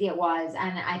crazy it was.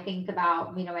 And I think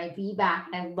about, my VBAC,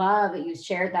 and I love that you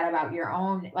shared that about your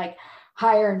own, like,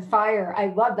 hire and fire. I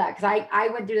love that, because I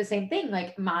went through the same thing.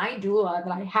 Like, my doula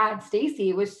that I had,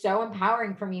 Stacy, was so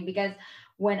empowering for me, because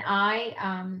when I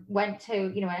went to,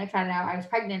 when I found out I was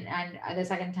pregnant, and the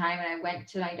second time, and I went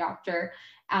to my doctor,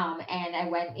 and I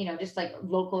went, just like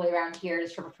locally around here,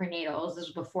 just for prenatals. This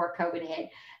was before COVID hit.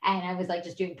 And I was like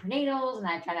just doing prenatals, and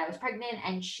I found out I was pregnant.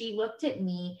 And she looked at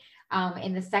me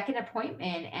in the second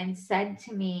appointment and said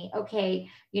to me, okay,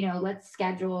 let's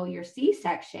schedule your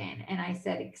C-section. And I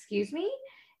said, excuse me?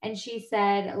 And she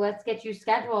said, let's get you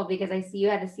scheduled, because I see you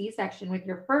had a C-section with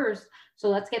your first. So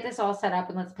let's get this all set up,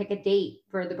 and let's pick a date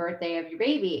for the birthday of your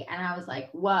baby. And I was like,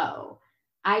 whoa,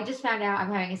 I just found out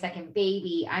I'm having a second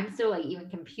baby. I'm still like even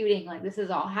computing, like, this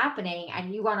is all happening.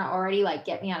 And you want to already like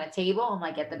get me on a table and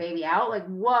like get the baby out? Like,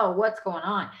 whoa, what's going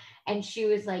on? And she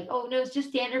was like, oh no, it's just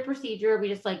standard procedure. We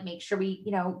just like make sure we,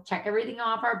 check everything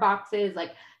off our boxes,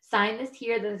 like sign this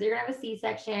here, that you're gonna have a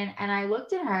C-section. And I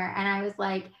looked at her and I was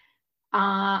like,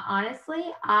 honestly,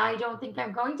 I don't think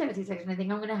I'm going to have a C-section. I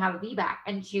think I'm going to have a VBAC.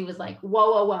 And she was like,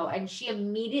 whoa, whoa, whoa. And she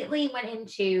immediately went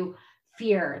into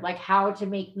fear, like how to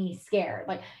make me scared.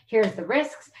 Like, here's the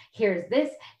risks, here's this,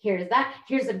 here's that,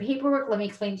 here's the paperwork. Let me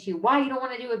explain to you why you don't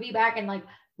want to do a VBAC. And like,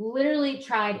 literally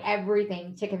tried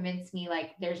everything to convince me,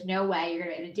 like, there's no way you're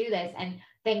going to be able to do this. And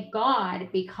thank God,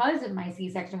 because of my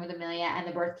C-section with Amelia and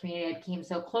the birth community I came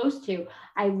so close to,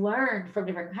 I learned from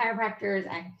different chiropractors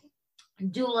and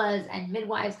doulas and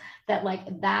midwives that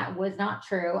like that was not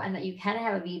true, and that you can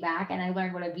have a VBAC. And I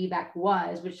learned what a VBAC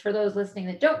was, which for those listening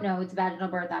that don't know, it's vaginal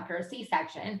birth after a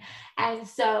C-section. And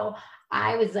so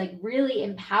I was like really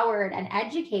empowered and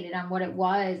educated on what it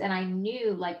was. And I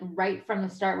knew like right from the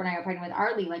start when I got pregnant with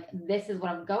Arlie, like, this is what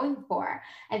I'm going for.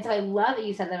 And so I love that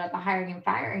you said that about the hiring and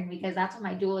firing, because that's when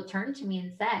my doula turned to me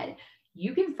and said,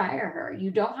 you can fire her.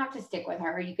 You don't have to stick with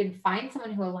her. You can find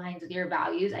someone who aligns with your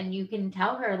values, and you can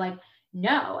tell her like,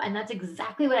 no. And that's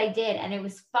exactly what I did. And it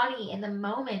was funny in the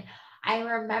moment. I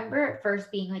remember at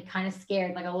first being like kind of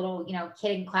scared, like a little,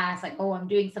 kid in class, like, oh, I'm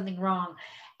doing something wrong.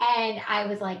 And I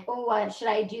was like, oh, should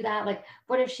I do that? Like,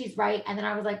 what if she's right? And then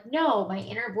I was like, no, my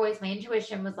inner voice, my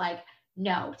intuition was like,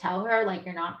 no, tell her like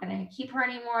you're not going to keep her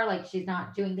anymore. Like, she's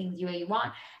not doing things the way you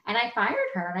want. And I fired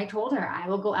her, and I told her I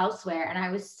will go elsewhere. And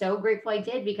I was so grateful I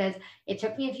did, because it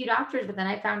took me a few doctors, but then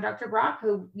I found Dr. Brock,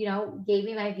 who, gave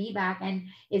me my VBAC and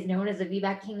is known as the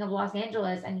VBAC King of Los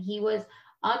Angeles. And he was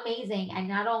amazing. And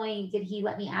not only did he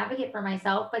let me advocate for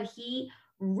myself, but he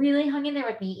really hung in there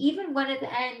with me, even when at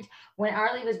the end, when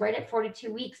Arlie was right at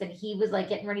 42 weeks and he was like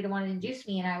getting ready to want to induce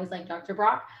me. And I was like, Dr.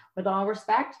 Brock, with all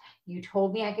respect, you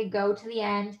told me I could go to the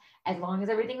end, as long as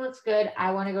everything looks good,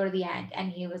 I want to go to the end.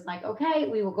 And he was like, okay,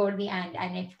 we will go to the end.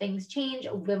 And if things change,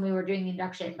 then we were doing the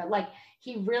induction. But like,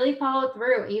 he really followed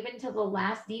through even to the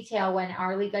last detail when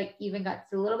Arlie like even got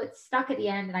a little bit stuck at the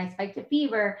end and I spiked a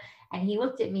fever and he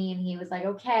looked at me and he was like,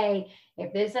 okay,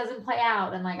 if this doesn't play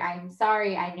out, then like, I'm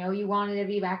sorry. I know you wanted to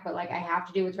be back, but like, I have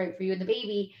to do what's right for you and the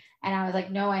baby. And I was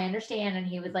like, no, I understand. And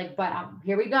he was like, but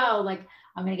here we go. Like,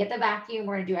 I'm going to get the vacuum.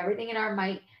 We're going to do everything in our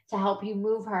might to help you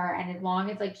move her. And as long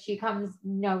as like she comes,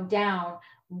 down,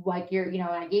 like you're, and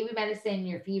I gave you medicine,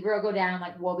 your fever will go down,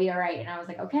 like we'll be all right. And I was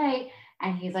like, okay.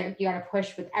 And he's like, you got to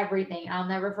push with everything. I'll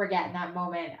never forget in that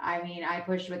moment. I mean, I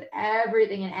pushed with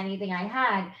everything and anything I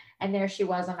had. And there she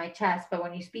was on my chest. But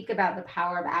when you speak about the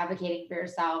power of advocating for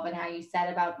yourself and how you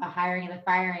said about the hiring and the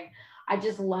firing, I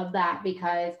just love that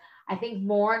because I think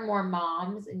more and more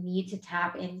moms need to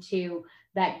tap into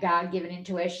that God-given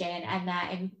intuition and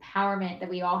that empowerment that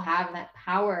we all have and that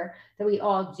power that we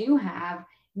all do have.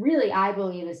 Really, I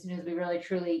believe as soon as we really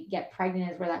truly get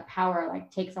pregnant is where that power like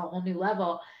takes a whole new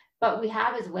level. But we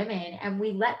have as women and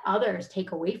we let others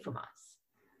take away from us.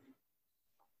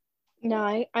 No,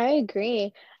 I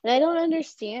agree. And I don't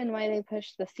understand why they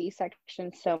push the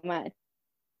C-section so much.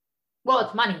 Well,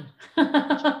 it's money.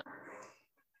 I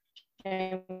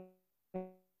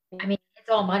mean, it's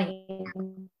all money.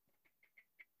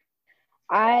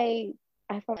 I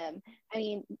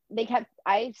mean,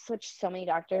 I switched so many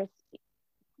doctors.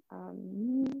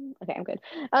 Okay, I'm good.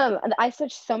 I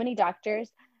switched so many doctors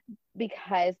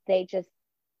because they just,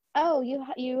 oh,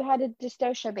 you had a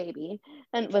dystocia baby.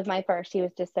 And with my first, he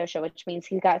was dystocia, which means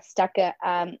he got stuck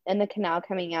in the canal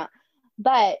coming out.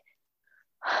 But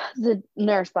the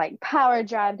nurse like power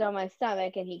drived on my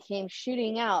stomach and he came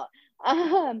shooting out.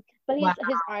 But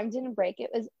his arm didn't break.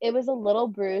 It was a little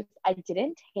bruise. I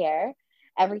didn't tear.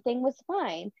 Everything was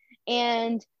fine.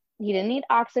 And he didn't need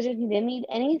oxygen. He didn't need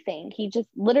anything. He just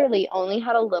literally only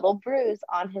had a little bruise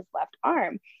on his left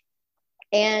arm.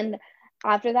 And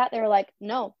after that, they were like,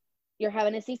 no, you're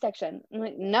having a C-section. I'm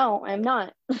like, no, I'm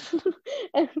not.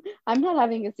 I'm not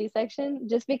having a C-section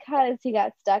just because he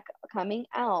got stuck coming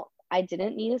out. I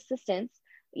didn't need assistance.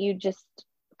 You just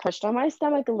pushed on my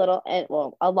stomach a little, and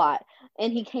well, a lot,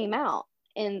 and he came out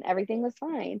and everything was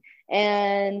fine.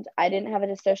 And I didn't have a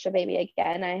dystocia baby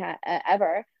again. I had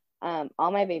ever.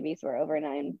 All my babies were over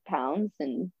 9 pounds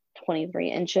and 23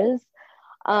 inches.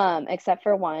 Except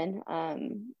for one.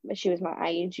 She was my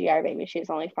IUGR baby. She was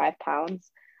only 5 pounds.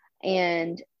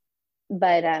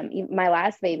 But my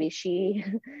last baby, she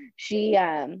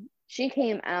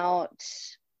came out.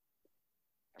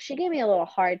 She gave me a little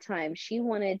hard time. She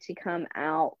wanted to come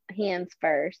out hands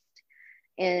first.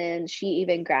 And she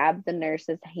even grabbed the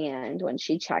nurse's hand when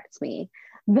she checked me,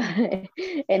 and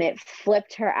it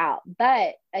flipped her out.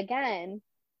 But again,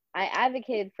 I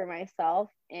advocated for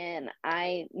myself and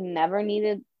I never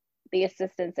needed the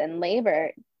assistance in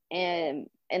labor. And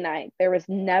there was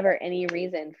never any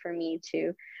reason for me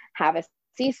to have a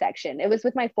C-section. It was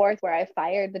with my fourth where I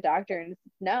fired the doctor and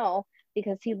said no,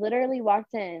 because he literally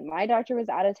walked in. My doctor was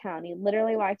out of town. He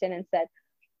literally walked in and said,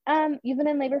 you've been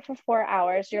in labor for 4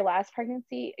 hours. Your last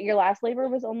labor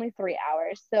was only 3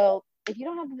 hours. So if you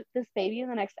don't have this baby in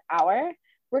the next hour,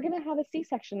 we're going to have a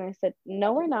C-section. I said,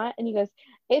 no, we're not. And he goes,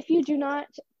 if you do not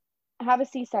have a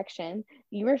C-section,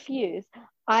 you refuse,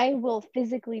 I will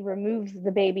physically remove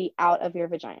the baby out of your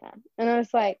vagina. And I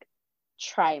was like,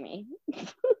 try me.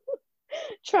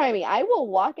 Try me. I will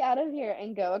walk out of here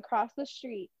and go across the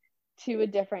street to a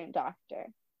different doctor.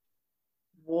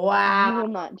 Wow. You will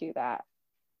not do that.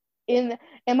 And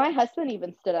my husband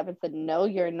even stood up and said, no,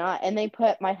 you're not. And they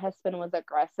put my husband was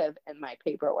aggressive in my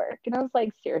paperwork. And I was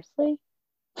like, seriously?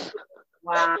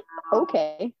 Wow.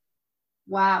 Okay.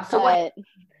 Wow. So but,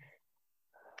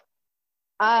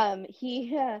 I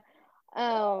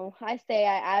say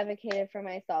I advocated for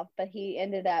myself, but he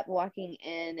ended up walking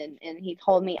in and he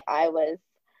told me I was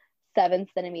 7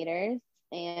 centimeters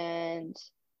and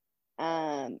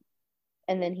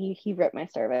then he ripped my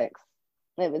cervix.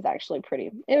 It was actually pretty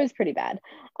bad.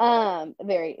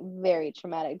 Very, very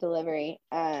traumatic delivery.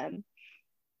 And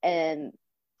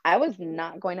I was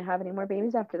not going to have any more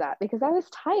babies after that because I was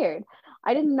tired.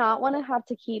 I did not want to have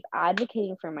to keep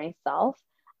advocating for myself.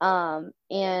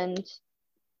 And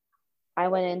I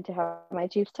went in to have my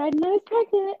tubes tied and I was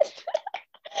pregnant.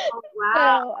 Oh,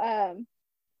 wow. So,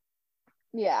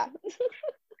 yeah.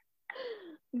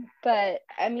 But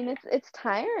I mean, it's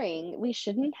tiring. We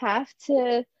shouldn't have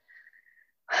to.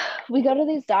 We go to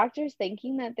these doctors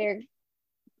thinking that they're,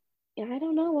 I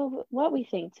don't know what we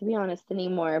think, to be honest,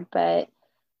 anymore. But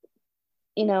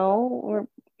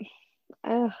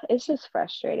it's just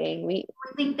frustrating. We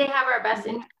think they have our best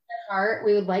interest at heart,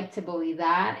 we would like to believe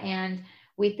that. And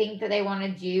we think that they want to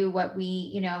do what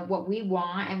we, what we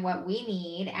want and what we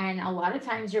need. And a lot of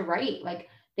times you're right. Like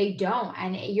they don't.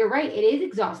 And you're right. It is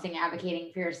exhausting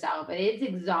advocating for yourself. It is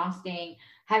exhausting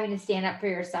having to stand up for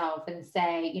yourself and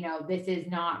say, this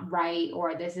is not right,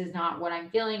 or this is not what I'm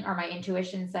feeling, or my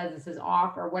intuition says this is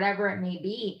off, or whatever it may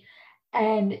be.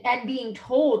 And being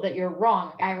told that you're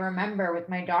wrong. I remember with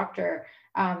my doctor,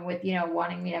 with,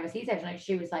 wanting me to have a C-section, like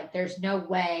she was like, there's no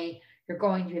way you're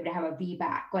going to be able to have a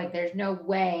VBAC. Like there's no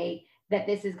way that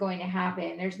this is going to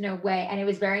happen. There's no way. And it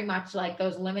was very much like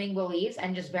those limiting beliefs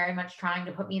and just very much trying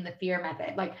to put me in the fear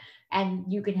method. Like, and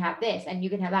you can have this and you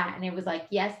can have that. And it was like,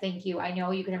 yes, thank you. I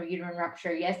know you can have a uterine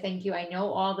rupture. Yes, thank you. I know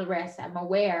all the risks. I'm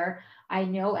aware. I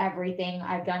know everything.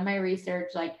 I've done my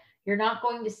research. Like, you're not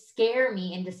going to scare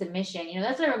me into submission.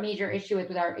 That's a major issue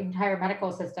with our entire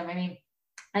medical system. I mean,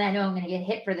 and I know I'm going to get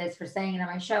hit for this for saying it on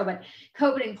my show, but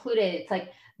COVID included, it's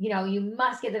like, you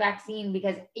must get the vaccine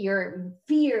because you're in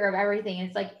fear of everything. And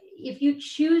it's like, if you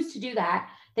choose to do that,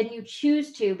 then you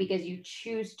choose to because you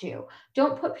choose to.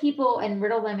 Don't put people and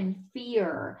riddle them in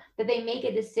fear that they make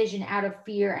a decision out of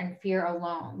fear and fear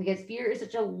alone, because fear is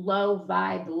such a low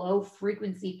vibe, low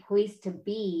frequency place to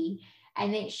be.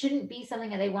 And it shouldn't be something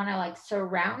that they want to like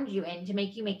surround you in to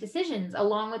make you make decisions,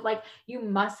 along with like, you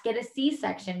must get a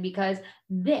C-section because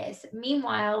this.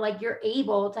 Meanwhile, like you're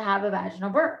able to have a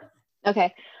vaginal birth.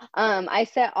 Okay. I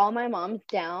set all my moms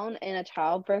down in a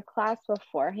childbirth class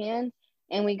beforehand,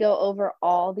 and we go over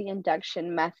all the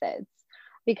induction methods,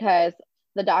 because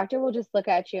the doctor will just look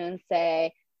at you and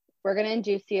say, we're going to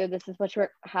induce you. This is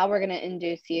how we're going to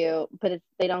induce you. But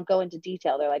they don't go into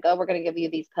detail. They're like, oh, we're going to give you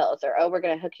these pills, or, oh, we're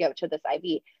going to hook you up to this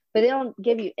IV, but they don't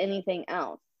give you anything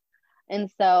else. And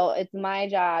so it's my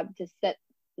job to sit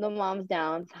the moms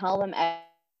down, tell them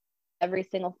every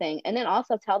single thing, and then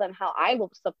also tell them how I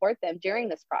will support them during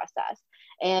this process,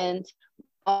 and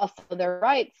also their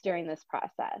rights during this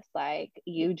process. Like,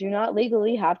 you do not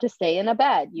legally have to stay in a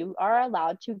bed. You are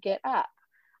allowed to get up.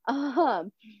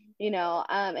 And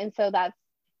so that's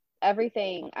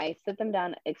everything. I sit them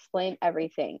down, explain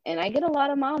everything. And I get a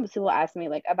lot of moms who will ask me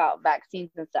like about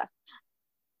vaccines and stuff.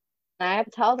 And I have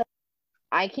to tell them,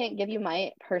 I can't give you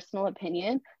my personal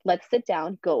opinion. Let's sit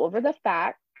down, go over the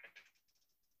facts.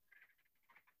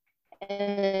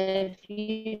 And if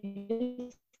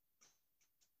you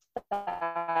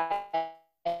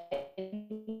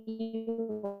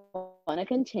want to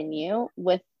continue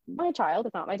with my child,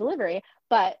 it's not my delivery,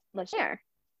 but let's share.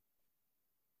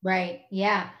 Right.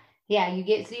 Yeah. You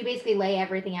basically lay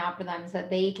everything out for them so that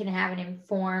they can have an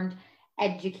informed,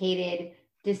 educated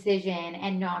decision,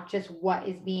 and not just what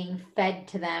is being fed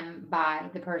to them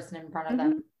by the person in front of them,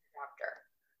 the doctor.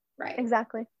 Right.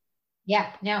 Exactly.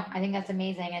 Yeah. No, I think that's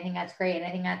amazing. I think that's great. And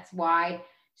I think that's why.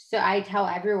 So I tell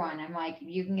everyone, I'm like,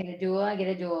 you can get a doula,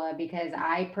 because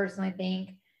I personally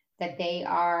think that they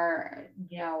are,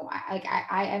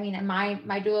 I mean,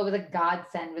 my doula was a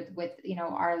godsend with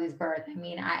Arlie's birth. I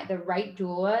mean, the right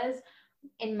doulas,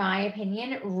 in my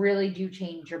opinion, really do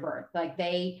change your birth. Like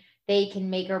they can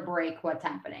make or break what's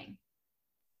happening.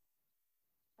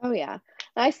 Oh yeah.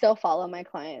 I still follow my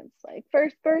clients like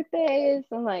first birthdays.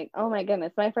 I'm like, oh my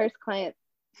goodness, my first client's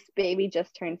baby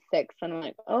just turned 6. And I'm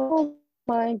like, oh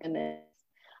my goodness,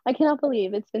 I cannot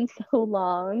believe it's been so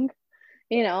long.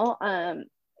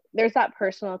 There's that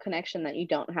personal connection that you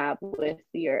don't have with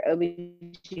your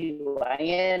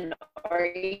OBGYN or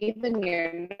even your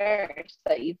nurse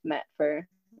that you've met for.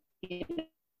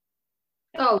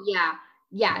 Oh yeah.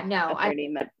 Yeah. No,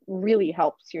 that really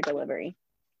helps your delivery.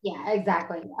 Yeah,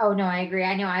 exactly. Oh no, I agree.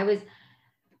 I know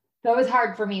that was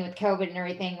hard for me with COVID and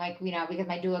everything, like, because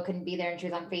my doula couldn't be there and she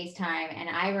was on FaceTime. And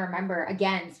I remember,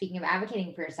 again, speaking of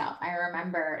advocating for yourself, I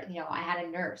remember, I had a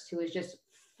nurse who was just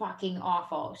fucking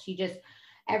awful. She just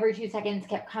every 2 seconds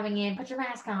kept coming in, put your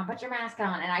mask on.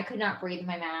 And I could not breathe in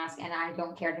my mask. And I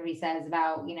don't care what anybody says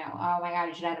about, oh my God,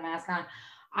 you should have a mask on.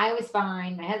 I was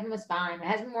fine. My husband was fine. My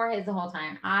husband wore his the whole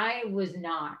time. I was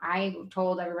not. I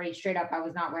told everybody straight up I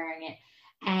was not wearing it.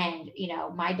 And,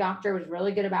 my doctor was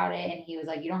really good about it. And he was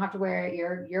like, you don't have to wear it.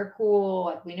 You're cool.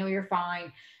 Like, we know you're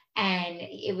fine. And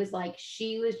it was like,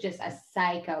 she was just a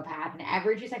psychopath. And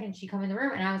every 2 seconds she'd come in the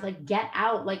room and I was like, get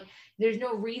out. Like, there's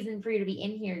no reason for you to be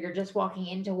in here. You're just walking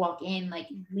in to walk in, like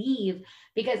leave,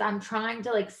 because I'm trying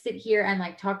to like sit here and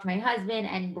like talk to my husband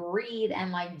and breathe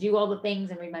and like do all the things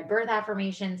and read my birth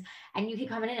affirmations. And you keep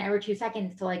coming in every 2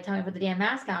 seconds to like tell me to put the damn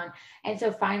mask on. And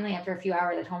so finally, after a few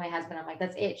hours, I told my husband, I'm like,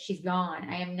 that's it. She's gone.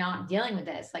 I am not dealing with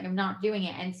this. Like, I'm not doing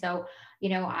it. And so,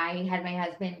 I had my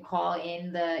husband call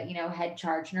in the, head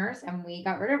charge nurse, and we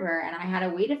got rid of her. And I had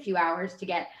to wait a few hours to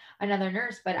get another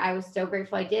nurse, but I was so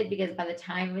grateful I did, because by the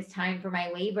time it was time for my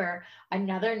labor,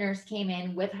 another nurse came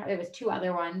in with her. It was two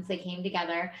other ones. They came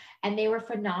together and they were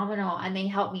phenomenal, and they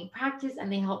helped me practice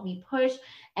and they helped me push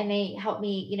and they helped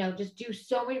me, just do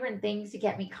so many different things to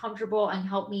get me comfortable and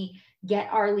help me get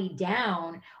Arlie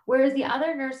down. Whereas the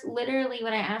other nurse, literally,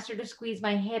 when I asked her to squeeze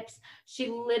my hips, she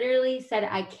literally said,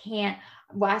 I can't.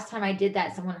 Last time I did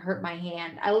that, someone hurt my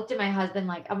hand. I looked at my husband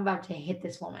like, I'm about to hit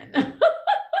this woman.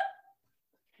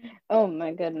 Oh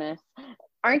my goodness.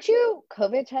 Aren't you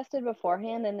COVID tested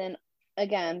beforehand? And then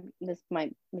again, this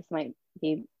might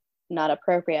be not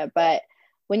appropriate, but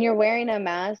when you're wearing a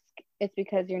mask, it's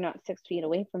because you're not 6 feet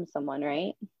away from someone,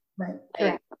 right? Right.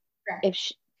 Correct. If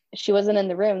she wasn't in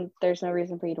the room, there's no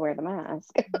reason for you to wear the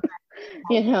mask.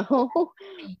 You know?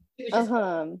 It was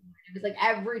like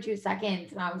every 2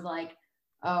 seconds. And I was like,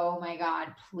 oh my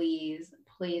God, please,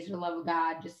 for the love of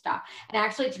God, just stop. And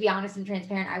actually, to be honest and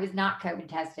transparent, I was not COVID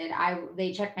tested.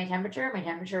 They checked my temperature. My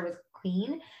temperature was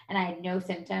clean and I had no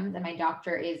symptoms. And my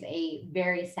doctor is a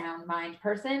very sound mind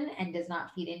person and does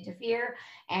not feed into fear.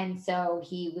 And so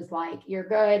he was like, you're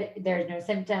good. There's no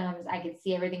symptoms. I could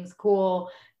see everything's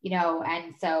cool,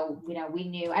 and so, we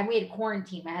knew, and we had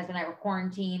quarantined. My husband and I were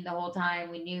quarantined the whole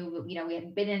time. We knew, we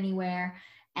hadn't been anywhere.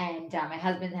 And my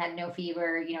husband had no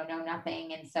fever, no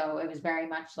nothing. And so it was very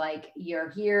much like, you're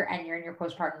here and you're in your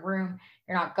postpartum room.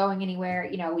 You're not going anywhere.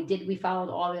 We followed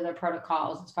all the other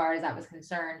protocols as far as that was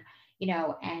concerned,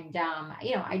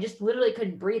 I just literally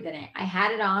couldn't breathe in it. I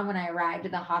had it on when I arrived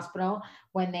at the hospital,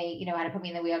 when they, had to put me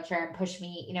in the wheelchair and push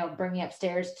me, bring me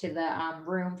upstairs to the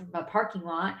room from the parking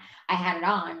lot. I had it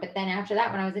on. But then after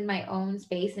that, when I was in my own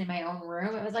space and in my own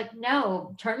room, it was like,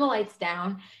 no, turn the lights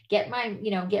down, get my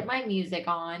music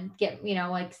on,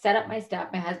 set up my stuff.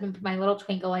 My husband put my little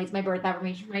twinkle lights, my birth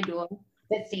affirmation for my doula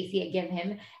that Stacy had given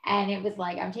him. And it was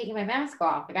like, I'm taking my mask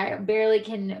off. Like, I barely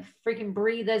can freaking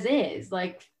breathe as is.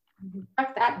 Like,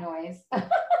 fuck that noise.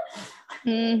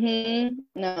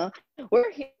 No,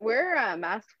 we're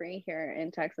mask free here in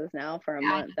Texas now for a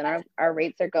month, and our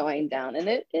rates are going down, and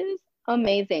it is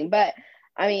amazing. But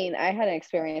I mean, I had an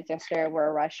experience yesterday where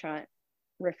a restaurant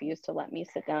refused to let me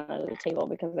sit down at the table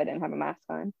because I didn't have a mask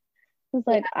on. I was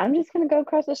like, I'm just gonna go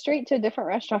across the street to a different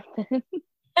restaurant then.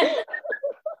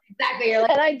 Exactly. You're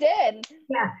like, and I did.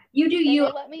 Yeah, you do. You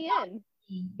let me in.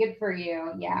 Good for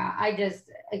you. Yeah,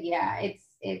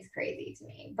 it's crazy to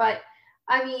me. But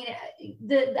I mean,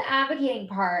 the advocating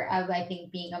part of, I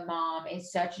think, being a mom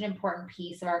is such an important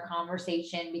piece of our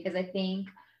conversation, because I think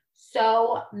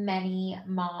so many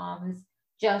moms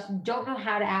just don't know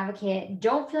how to advocate,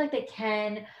 don't feel like they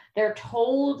can. They're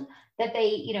told that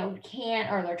they,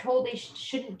 can't, or they're told they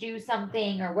shouldn't do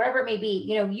something, or whatever it may be.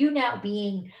 You now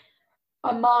being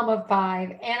a mom of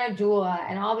 5 and a doula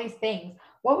and all these things,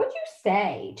 what would you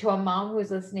say to a mom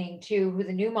who's listening to, who's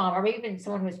a new mom, or maybe even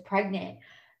someone who's pregnant,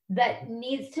 that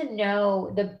needs to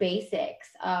know the basics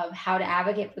of how to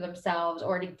advocate for themselves,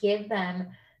 or to give them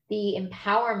the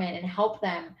empowerment and help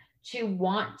them to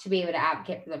want to be able to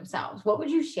advocate for themselves? What would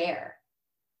you share?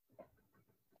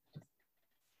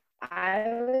 I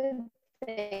would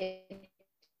say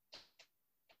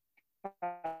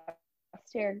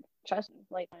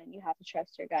you have to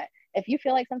trust your gut. If you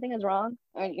feel like something is wrong,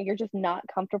 or you're just not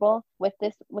comfortable with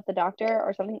the doctor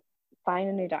or something, find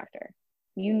a new doctor.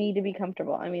 You need to be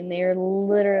comfortable. I mean, they're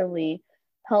literally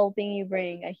helping you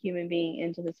bring a human being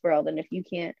into this world. And if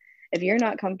you're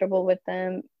not comfortable with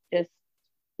them, just,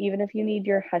 even if you need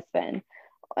your husband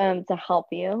to help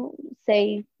you,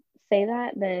 say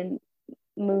that, then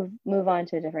move on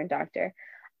to a different doctor.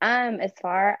 As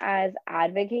far as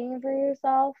advocating for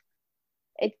yourself,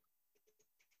 it's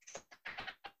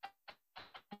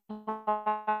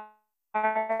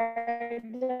hard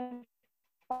to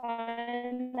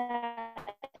find that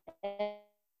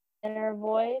inner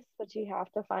voice, but you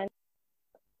have to find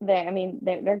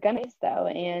they're gonna though,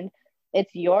 and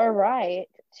it's your right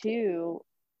to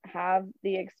have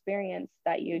the experience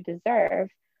that you deserve.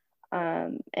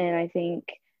 And I think,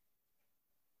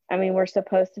 we're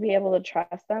supposed to be able to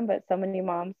trust them, but so many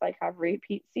moms have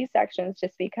repeat C-sections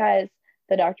just because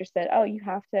the doctor said, oh, you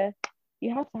have to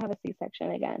have a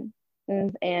C-section again.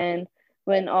 And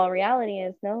when all reality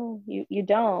is, no, you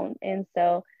don't. And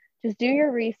so just do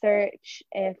your research.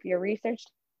 If your research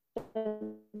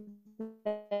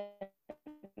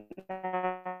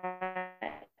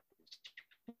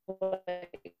what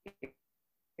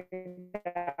your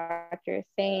doctor is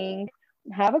saying,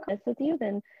 have a conversation with you,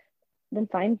 then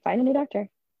find a new doctor.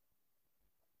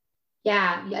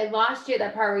 Yeah, I lost you at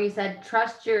that part where you said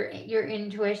trust your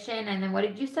intuition, and then what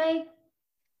did you say?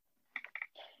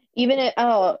 Even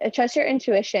if, trust your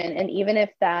intuition. And even if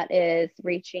that is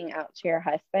reaching out to your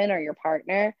husband or your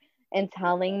partner and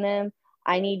telling them,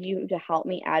 I need you to help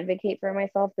me advocate for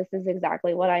myself. This is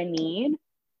exactly what I need.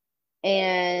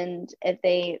 And if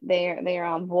they're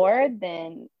on board,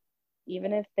 then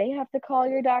even if they have to call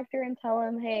your doctor and tell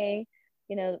them, hey,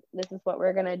 this is what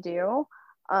we're going to do,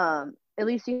 at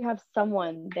least you have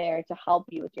someone there to help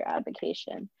you with your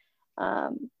advocation.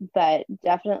 But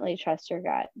definitely trust your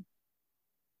gut.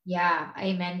 Yeah,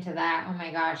 amen to that. Oh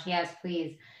my gosh, yes,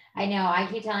 please. I know I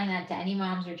keep telling that to any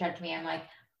moms who touch me. I'm like,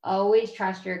 always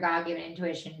trust your God-given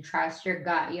intuition, trust your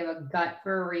gut. You have a gut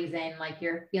for a reason. Like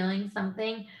you're feeling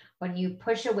something. When you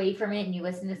push away from it and you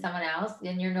listen to someone else,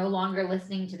 then you're no longer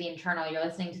listening to the internal, you're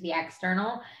listening to the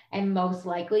external. And most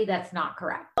likely that's not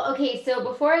correct. Okay, so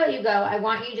before I let you go, I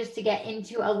want you just to get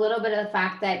into a little bit of the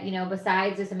fact that,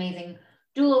 besides this amazing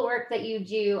doula work that you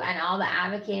do and all the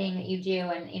advocating that you do,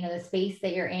 and the space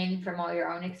that you're in from all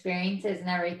your own experiences and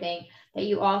everything, that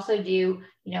you also do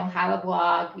have a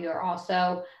blog. You're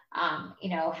also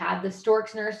have the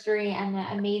Storks Nursery and the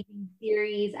amazing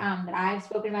series that I've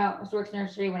spoken about, Storks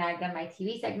Nursery, when I've done my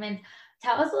TV segments.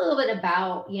 Tell us a little bit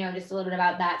about just a little bit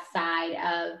about that side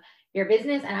of your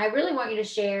business. And I really want you to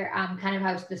share kind of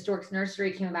how the Storks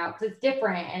Nursery came about, because it's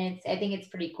different and I think it's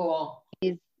pretty cool.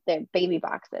 They're baby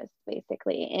boxes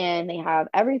basically, and they have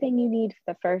everything you need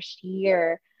for the first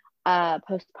year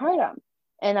postpartum,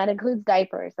 and that includes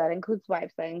diapers, that includes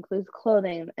wipes, that includes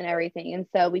clothing and everything. And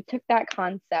so we took that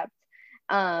concept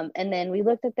and then we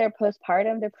looked at their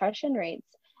postpartum depression rates,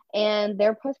 and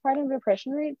their postpartum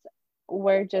depression rates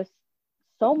were just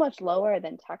so much lower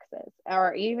than Texas,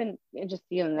 or even just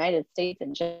the United States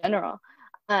in general.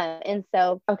 And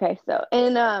so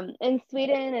in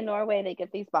Sweden and Norway, they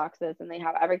get these boxes and they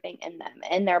have everything in them,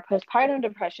 and their postpartum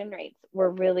depression rates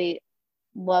were really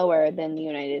lower than the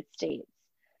United States.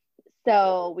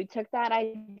 So we took that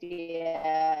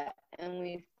idea and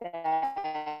we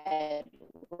said,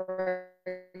 we're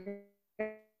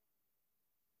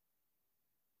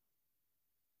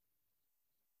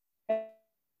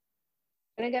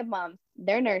gonna give moms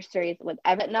their nurseries with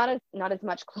not as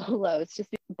much clothes, just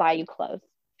buy you clothes.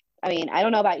 I mean, I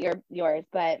don't know about yours,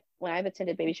 but when I've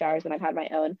attended baby showers and I've had my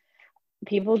own,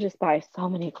 people just buy so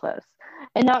many clothes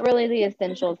and not really the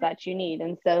essentials that you need.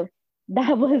 And so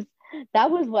that was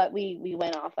what we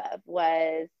went off of,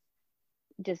 was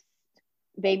just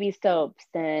baby soaps.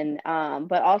 And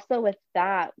but also with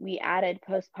that, we added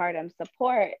postpartum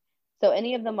support. So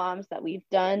any of the moms that we've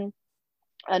done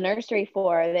a nursery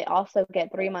for, they also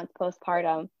get 3 months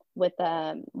postpartum with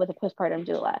a postpartum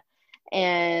doula.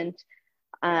 And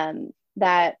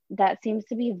that seems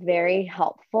to be very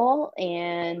helpful,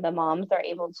 and the moms are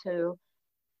able to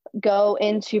go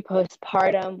into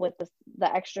postpartum with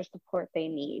the extra support they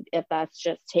need. If that's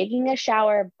just taking a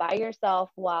shower by yourself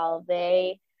while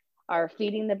they are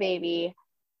feeding the baby,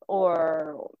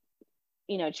 or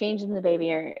changing the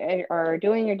baby, or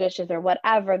doing your dishes, or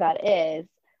whatever that is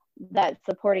that's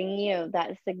supporting you,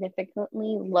 that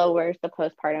significantly lowers the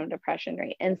postpartum depression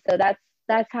rate. And so that's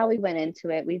how we went into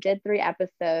it. We did 3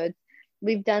 episodes.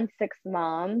 We've done 6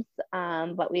 moms,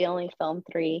 but we only filmed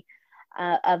 3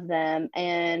 of them,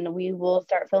 and we will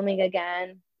start filming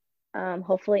again,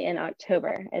 hopefully in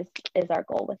October is our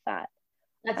goal with that.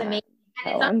 That's amazing.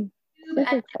 And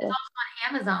it's also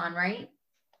on Amazon, right?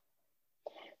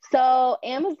 So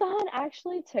Amazon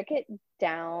actually took it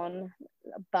down.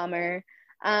 Bummer.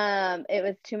 It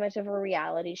was too much of a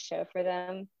reality show for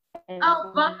them. And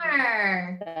oh,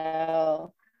 bummer.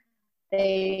 So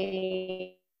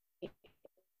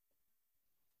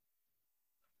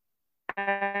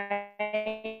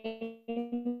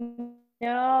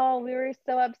no, we were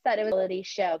so upset. It was a reality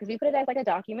show because we put it as like a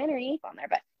documentary on there.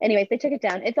 But anyways, they took it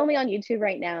down. It's only on YouTube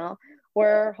right now.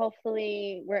 We're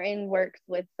in works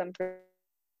with some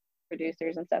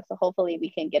producers and stuff. So hopefully we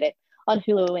can get it on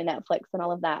Hulu and Netflix and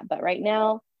all of that. But right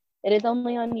now it is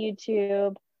only on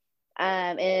YouTube,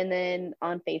 and then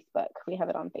on Facebook. We have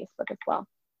it on Facebook as well.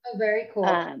 Oh, very cool.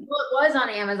 Well, it was on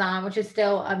Amazon, which is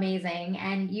still amazing.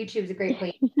 And YouTube's a great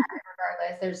place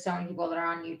regardless. There's so many people that are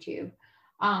on YouTube.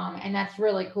 And that's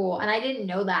really cool. And I didn't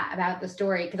know that about the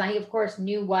story, because I, of course,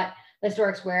 knew what the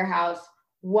Storks Warehouse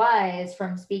was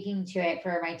from speaking to it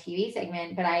for my TV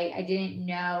segment, but I didn't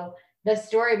know the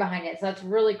story behind it. So that's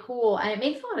really cool. And it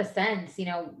makes a lot of sense,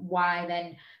 why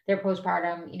then their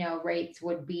postpartum, rates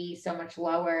would be so much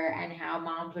lower, and how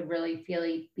moms would really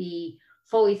be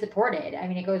fully supported. I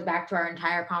mean, it goes back to our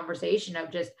entire conversation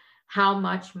of just how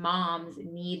much moms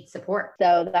need support.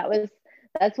 So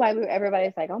that's why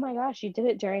everybody's like, oh my gosh, you did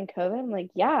it during COVID. I'm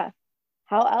like, yeah,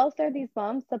 how else are these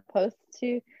moms supposed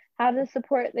to have the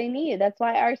support they need. That's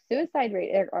why our suicide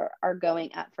rate are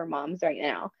going up for moms right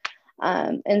now.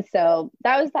 And so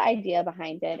that was the idea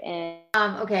behind it. And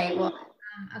okay, well,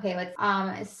 okay,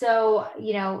 let's so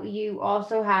you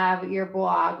also have your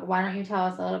blog. Why don't you tell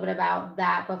us a little bit about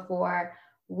that before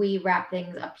we wrap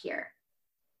things up here?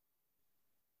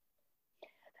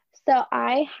 So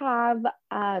I have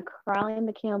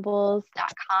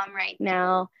CarlyMcCampbells.com right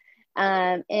now.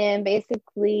 And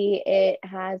basically it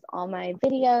has all my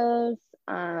videos.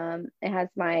 It has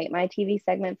my TV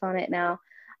segments on it now.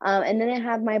 And then I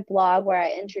have my blog where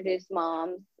I introduce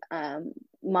moms,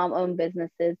 mom-owned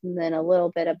businesses, and then a little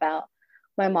bit about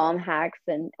my mom hacks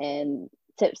and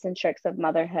tips and tricks of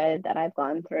motherhood that I've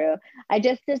gone through. I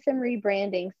just did some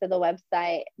rebranding, so the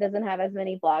website doesn't have as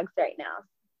many blogs right now.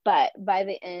 But by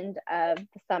the end of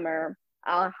the summer,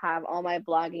 I'll have all my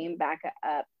blogging back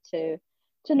up to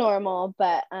normal.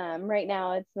 But right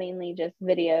now it's mainly just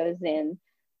videos and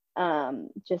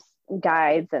just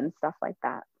guides and stuff like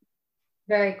that.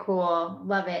 Very cool.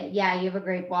 Love it. Yeah, you have a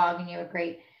great blog and you have a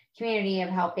great community of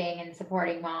helping and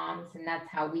supporting moms, and that's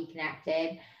how we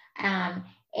connected.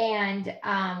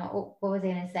 What was I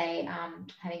going to say?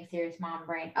 Having serious mom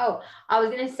brain. Oh, I was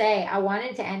going to say, I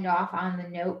wanted to end off on the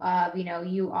note of,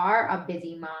 you are a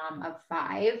busy mom of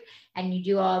 5 and you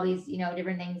do all these,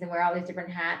 different things and wear all these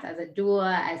different hats as a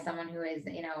doula, as someone who is,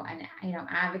 an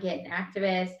advocate and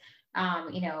activist,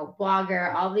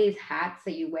 blogger, all these hats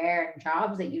that you wear and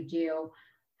jobs that you do.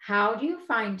 How do you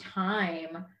find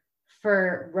time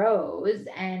for Rose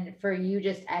and for you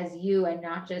just as you and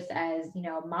not just as,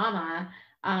 mama?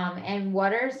 And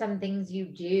what are some things you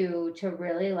do to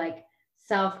really like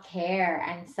self-care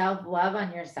and self-love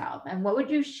on yourself? And what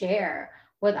would you share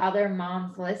with other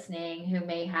moms listening who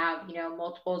may have,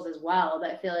 multiples as well,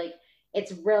 that feel like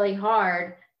it's really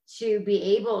hard to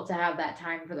be able to have that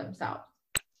time for themselves?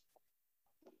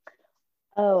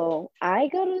 Oh, I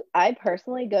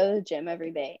personally go to the gym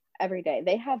every day.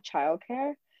 They have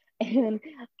childcare and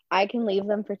I can leave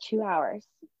them for 2 hours.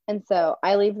 And so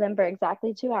I leave them for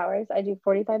exactly 2 hours. I do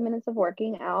 45 minutes of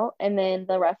working out. And then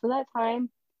the rest of that time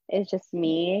is just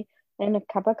me and a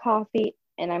cup of coffee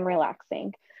and I'm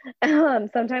relaxing.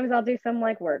 Sometimes I'll do some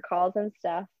like work calls and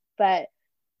stuff, but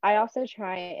I also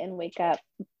try and wake up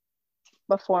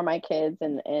before my kids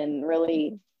and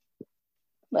really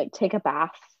like take a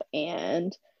bath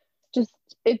and just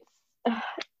it's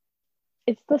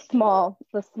the small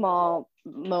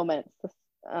moments, the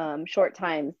short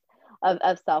times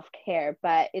of self-care,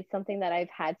 but it's something that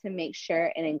I've had to make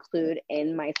sure and include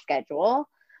in my schedule.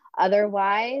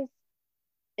 Otherwise,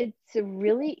 it's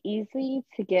really easy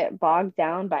to get bogged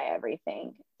down by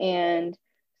everything. And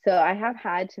so I have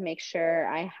had to make sure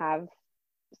I have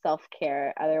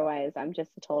self-care. Otherwise, I'm just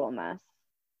a total mess.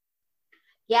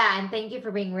 Yeah. And thank you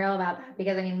for being real about that,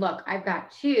 because I mean, look, I've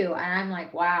got 2 and I'm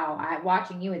like, wow,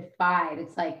 watching you with 5,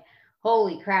 it's like,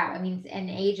 holy crap. I mean, and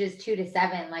ages 2 to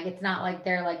 7, like, it's not like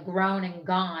they're like grown and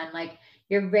gone. Like,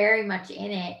 you're very much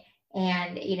in it.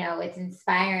 And, it's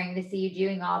inspiring to see you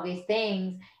doing all these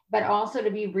things, but also to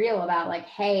be real about like,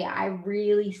 hey, I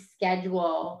really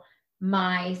schedule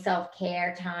my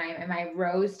self-care time and my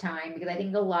Rose time, because I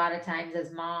think a lot of times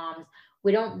as moms,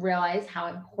 we don't realize how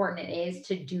important it is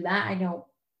to do that. I know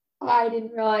I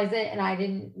didn't realize it and I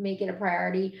didn't make it a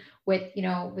priority with,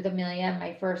 with Amelia,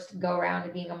 my first go around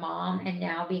of being a mom, and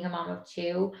now being a mom of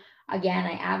 2. Again,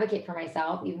 I advocate for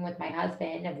myself, even with my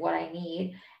husband, of what I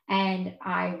need. And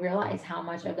I realize how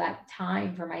much of that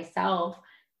time for myself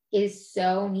is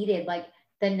so needed. Like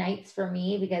the nights for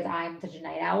me, because I'm such a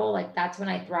night owl, like that's when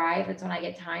I thrive. It's when I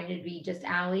get time to be just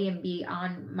Allie and be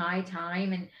on my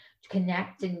time and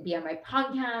connect and be on my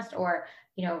podcast, or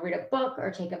read a book or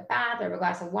take a bath or a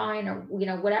glass of wine, or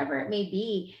whatever it may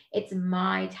be. It's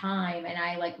my time and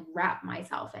I like wrap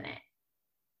myself in it.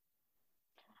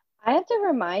 I have to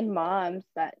remind moms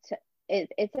that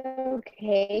it's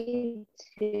okay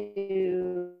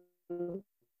to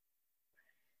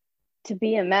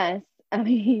be a mess. I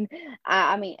mean,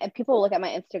 people look at my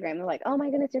Instagram, they're like, oh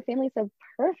my goodness, your family's so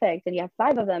perfect and you have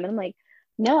 5 of them. And I'm like,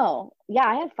 no, yeah,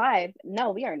 I have 5. No,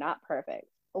 we are not perfect.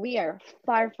 We are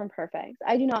far from perfect.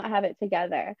 I do not have it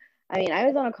together. I mean, I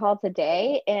was on a call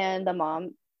today and I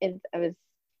was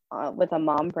with a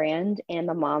mom brand, and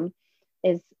the mom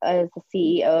is the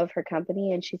CEO of her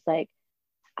company. And she's like,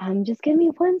 just give me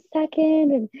 1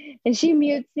 second. And she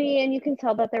mutes me, and you can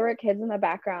tell that there were kids in the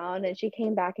background. And she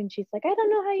came back and she's like, I don't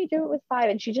know how you do it with 5.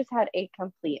 And she just had a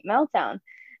complete meltdown.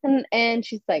 And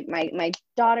she's like, my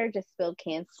daughter just spilled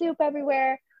canned soup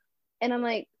everywhere. And I'm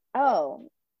like, oh,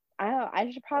 I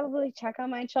should probably check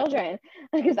on my children,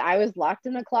 because I was locked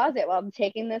in the closet while I'm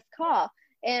taking this call.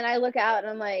 And I look out and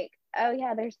I'm like, oh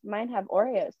yeah, mine have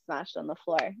Oreos smashed on the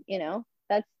floor.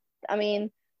 I mean,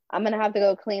 I'm going to have to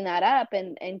go clean that up,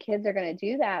 and kids are going to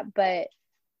do that, but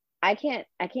I can't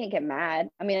get mad.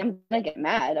 I mean, I'm going to get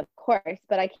mad, of course,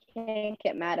 but I can't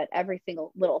get mad at every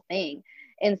single little thing.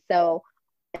 And so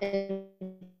instead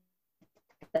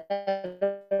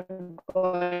of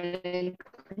going and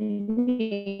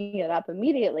cleaning it up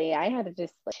immediately, I had to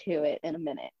just chew it in a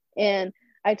minute. And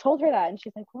I told her that, and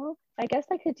she's like, well, I guess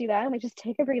I could do that. I'm like, just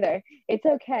take a breather. It's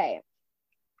okay.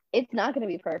 It's not going to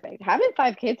be perfect. Having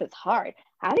 5 kids is hard.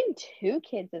 Having 2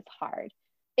 kids is hard.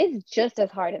 It's just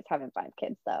as hard as having 5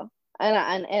 kids, though. And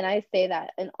I say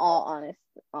that in all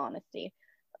honesty.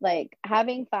 Like,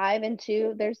 having 5 and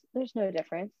 2, there's no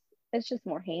difference. It's just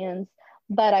more hands.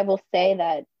 But I will say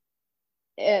that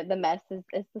the mess is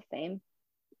the same.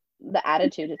 The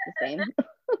attitude is the same.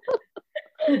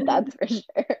 That's for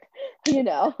sure.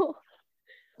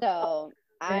 So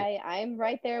I'm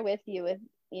right there with you with,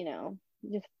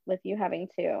 just with you having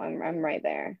 2. I'm right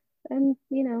there. And,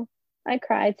 I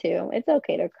cry too. It's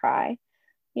okay to cry,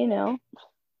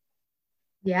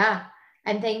 Yeah.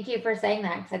 And thank you for saying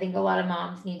that, because I think a lot of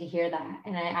moms need to hear that.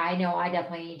 And I know I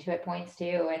definitely need to at points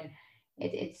too. And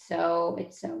it's so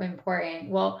important.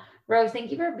 Well, Rose,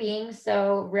 thank you for being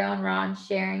so real and raw and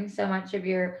sharing so much of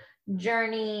your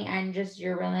journey and just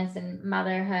your realness and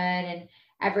motherhood and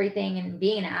everything, and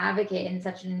being an advocate in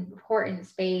such an important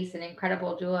space and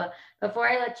incredible doula. Before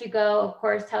I let you go, of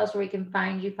course, tell us where we can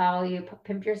find you, follow you,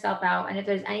 pimp yourself out. And if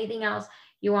there's anything else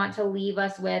you want to leave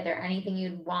us with, or anything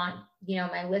you'd want,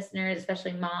 my listeners,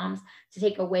 especially moms, to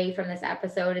take away from this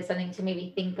episode, is something to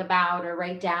maybe think about or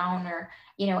write down, or,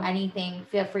 anything,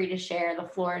 feel free to share. The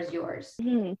floor is yours.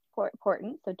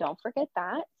 Important. So don't forget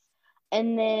that.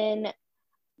 And then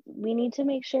we need to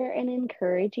make sure and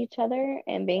encourage each other,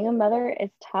 and being a mother is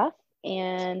tough,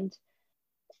 and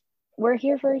we're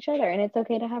here for each other, and it's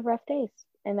okay to have rough days.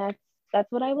 And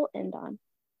that's what I will end on.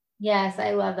 Yes,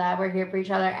 I love that. We're here for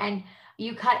each other. And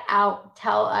you cut out,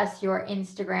 tell us your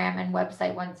Instagram and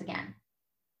website once again.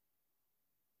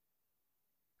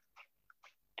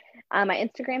 My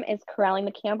Instagram is Corralling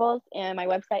the Campbells, and my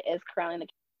website is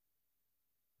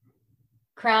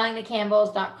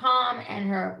corrallingthecampbells.com, and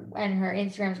her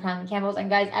Instagram is Corralling the Campbells. And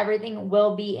guys, everything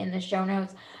will be in the show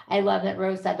notes. I love that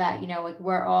Rose said that, like,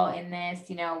 we're all in this,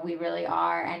 we really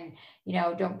are. And,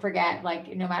 don't forget,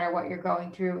 like, no matter what you're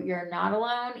going through, you're not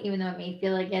alone, even though it may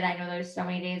feel like it. I know there's so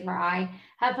many days where I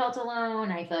have felt alone.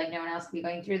 I feel like no one else could be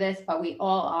going through this, but we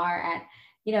all are at,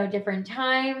 different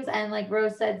times. And like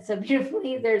Rose said so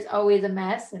beautifully, there's always a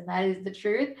mess, and that is the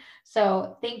truth.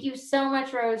 So thank you so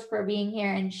much, Rose, for being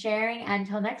here and sharing.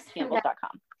 Until next time.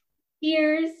 Campbell.com.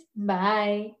 Cheers.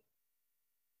 Bye.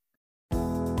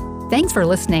 Thanks for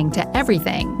listening to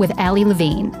Everything with Allie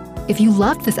Levine. If you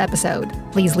loved this episode,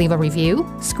 please leave a review,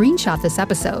 screenshot this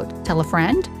episode, tell a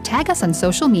friend, tag us on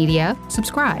social media,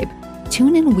 subscribe.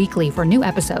 Tune in weekly for new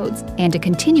episodes and to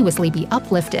continuously be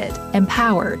uplifted,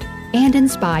 empowered, and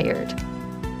inspired.